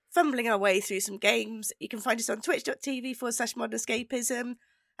while fumbling our way through some games, you can find us on twitch.tv/modern escapism.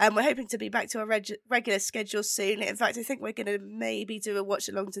 And we're hoping to be back to our regular schedule soon. In fact, I think we're going to maybe do a watch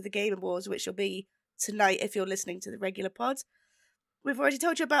along to the Game Awards, which will be tonight if you're listening to the regular pod. We've already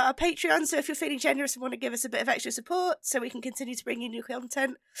told you about our Patreon, so if you're feeling generous and want to give us a bit of extra support so we can continue to bring you new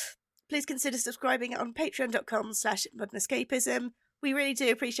content, please consider subscribing on patreon.com/modernescapism. We really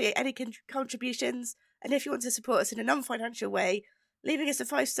do appreciate any contributions, and if you want to support us in a non-financial way, leaving us a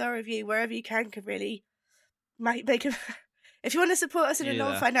 5-star review wherever you can really make a... If you want to support us in a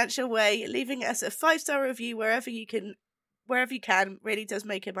non-financial way, leaving us a 5-star review wherever you can really does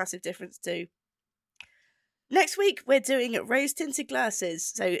make a massive difference too. Next week, we're doing rose-tinted glasses.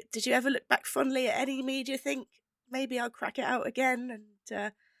 So, did you ever look back fondly at any media think, maybe I'll crack it out again?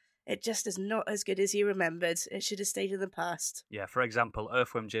 And it just is not as good as you remembered. It should have stayed in the past. Yeah, for example,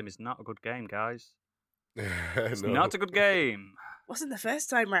 Earthworm Jim is not a good game, guys. It's No. not a good game. Wasn't the first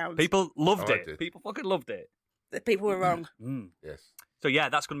time round. People loved I it. did. People fucking loved it. The people were wrong. Yes. So yeah,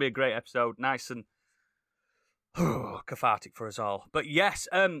 that's going to be a great episode. Nice and cathartic for us all. But yes,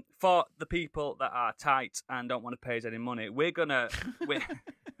 for the people that are tight and don't want to pay us any money, we're gonna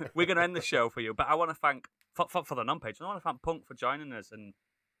end the show for you. But I want to thank for the non-page. I want to thank Punk for joining us and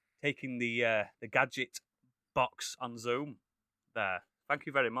taking the gadget box on Zoom. There, thank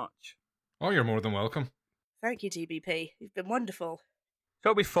you very much. Oh, you're more than welcome. Thank you, DBP. You've been wonderful.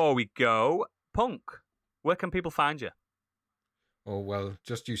 So before we go, Punk, where can people find you? Oh, well,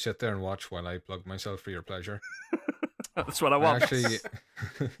 just you sit there and watch while I plug myself for your pleasure. That's what I want. Actually,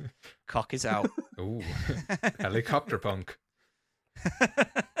 Cock is out. oh, helicopter punk.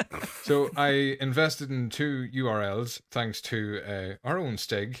 So I invested in 2 URLs thanks to our own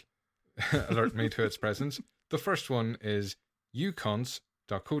Stig alert me to its presence. The first one is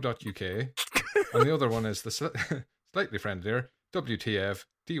ucons.co.uk and the other one is the slightly friendlier wtfdyw.co.uk.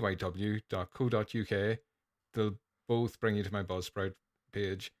 They'll both bring you to my Buzzsprout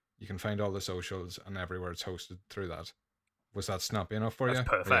page. You can find all the socials and everywhere it's hosted through that. Was that snappy enough for you? That's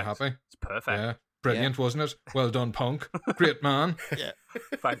perfect. Were you happy? It's perfect. Yeah. Brilliant, wasn't it? Well done, Punk. Great man. Yeah.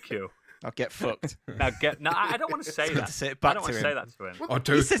 Thank you. I'll get fucked. Now no, I don't want to say that. To say it I back don't to want to him. say that to him. Oh,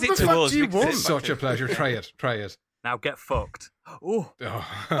 dude. He says it What to the fuck us. do you we can say it want? back Such to a him. pleasure. Try it. Try it. Now get fucked. Oh, Oh.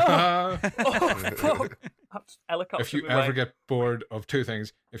 fuck. That's helicopter If you me ever away. get bored of 2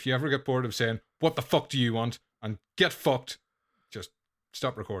 things, if you ever get bored of saying, what the fuck do you want? And get fucked, just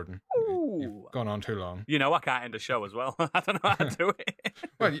stop recording. You've Ooh. gone on too long. You know I can't end a show as well. I don't know how to do it.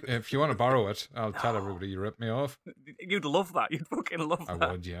 Well, if you want to borrow it, I'll tell everybody you ripped me off. You'd love that. You'd fucking love I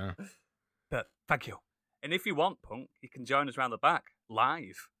that. would, yeah. But thank you. And if you want, Punk, you can join us round the back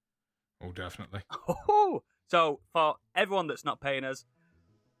live. Oh, definitely. So for everyone that's not paying us,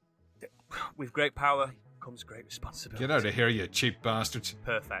 with great power comes great responsibility. Get out of here, you cheap bastards.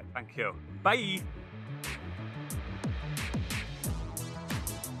 Perfect. Thank you. Bye.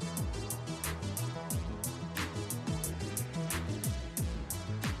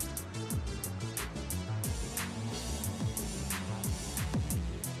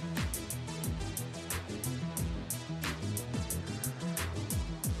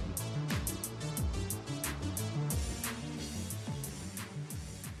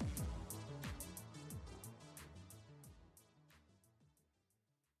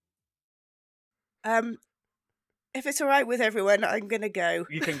 If it's all right with everyone, I'm gonna go.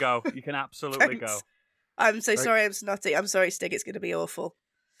 You can go. You can absolutely go. Thanks. I'm so sorry. I'm snotty. I'm sorry, Stig. It's gonna be awful.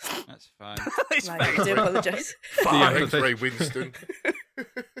 That's fine. It's I do apologise. Thanks, Ray Winston.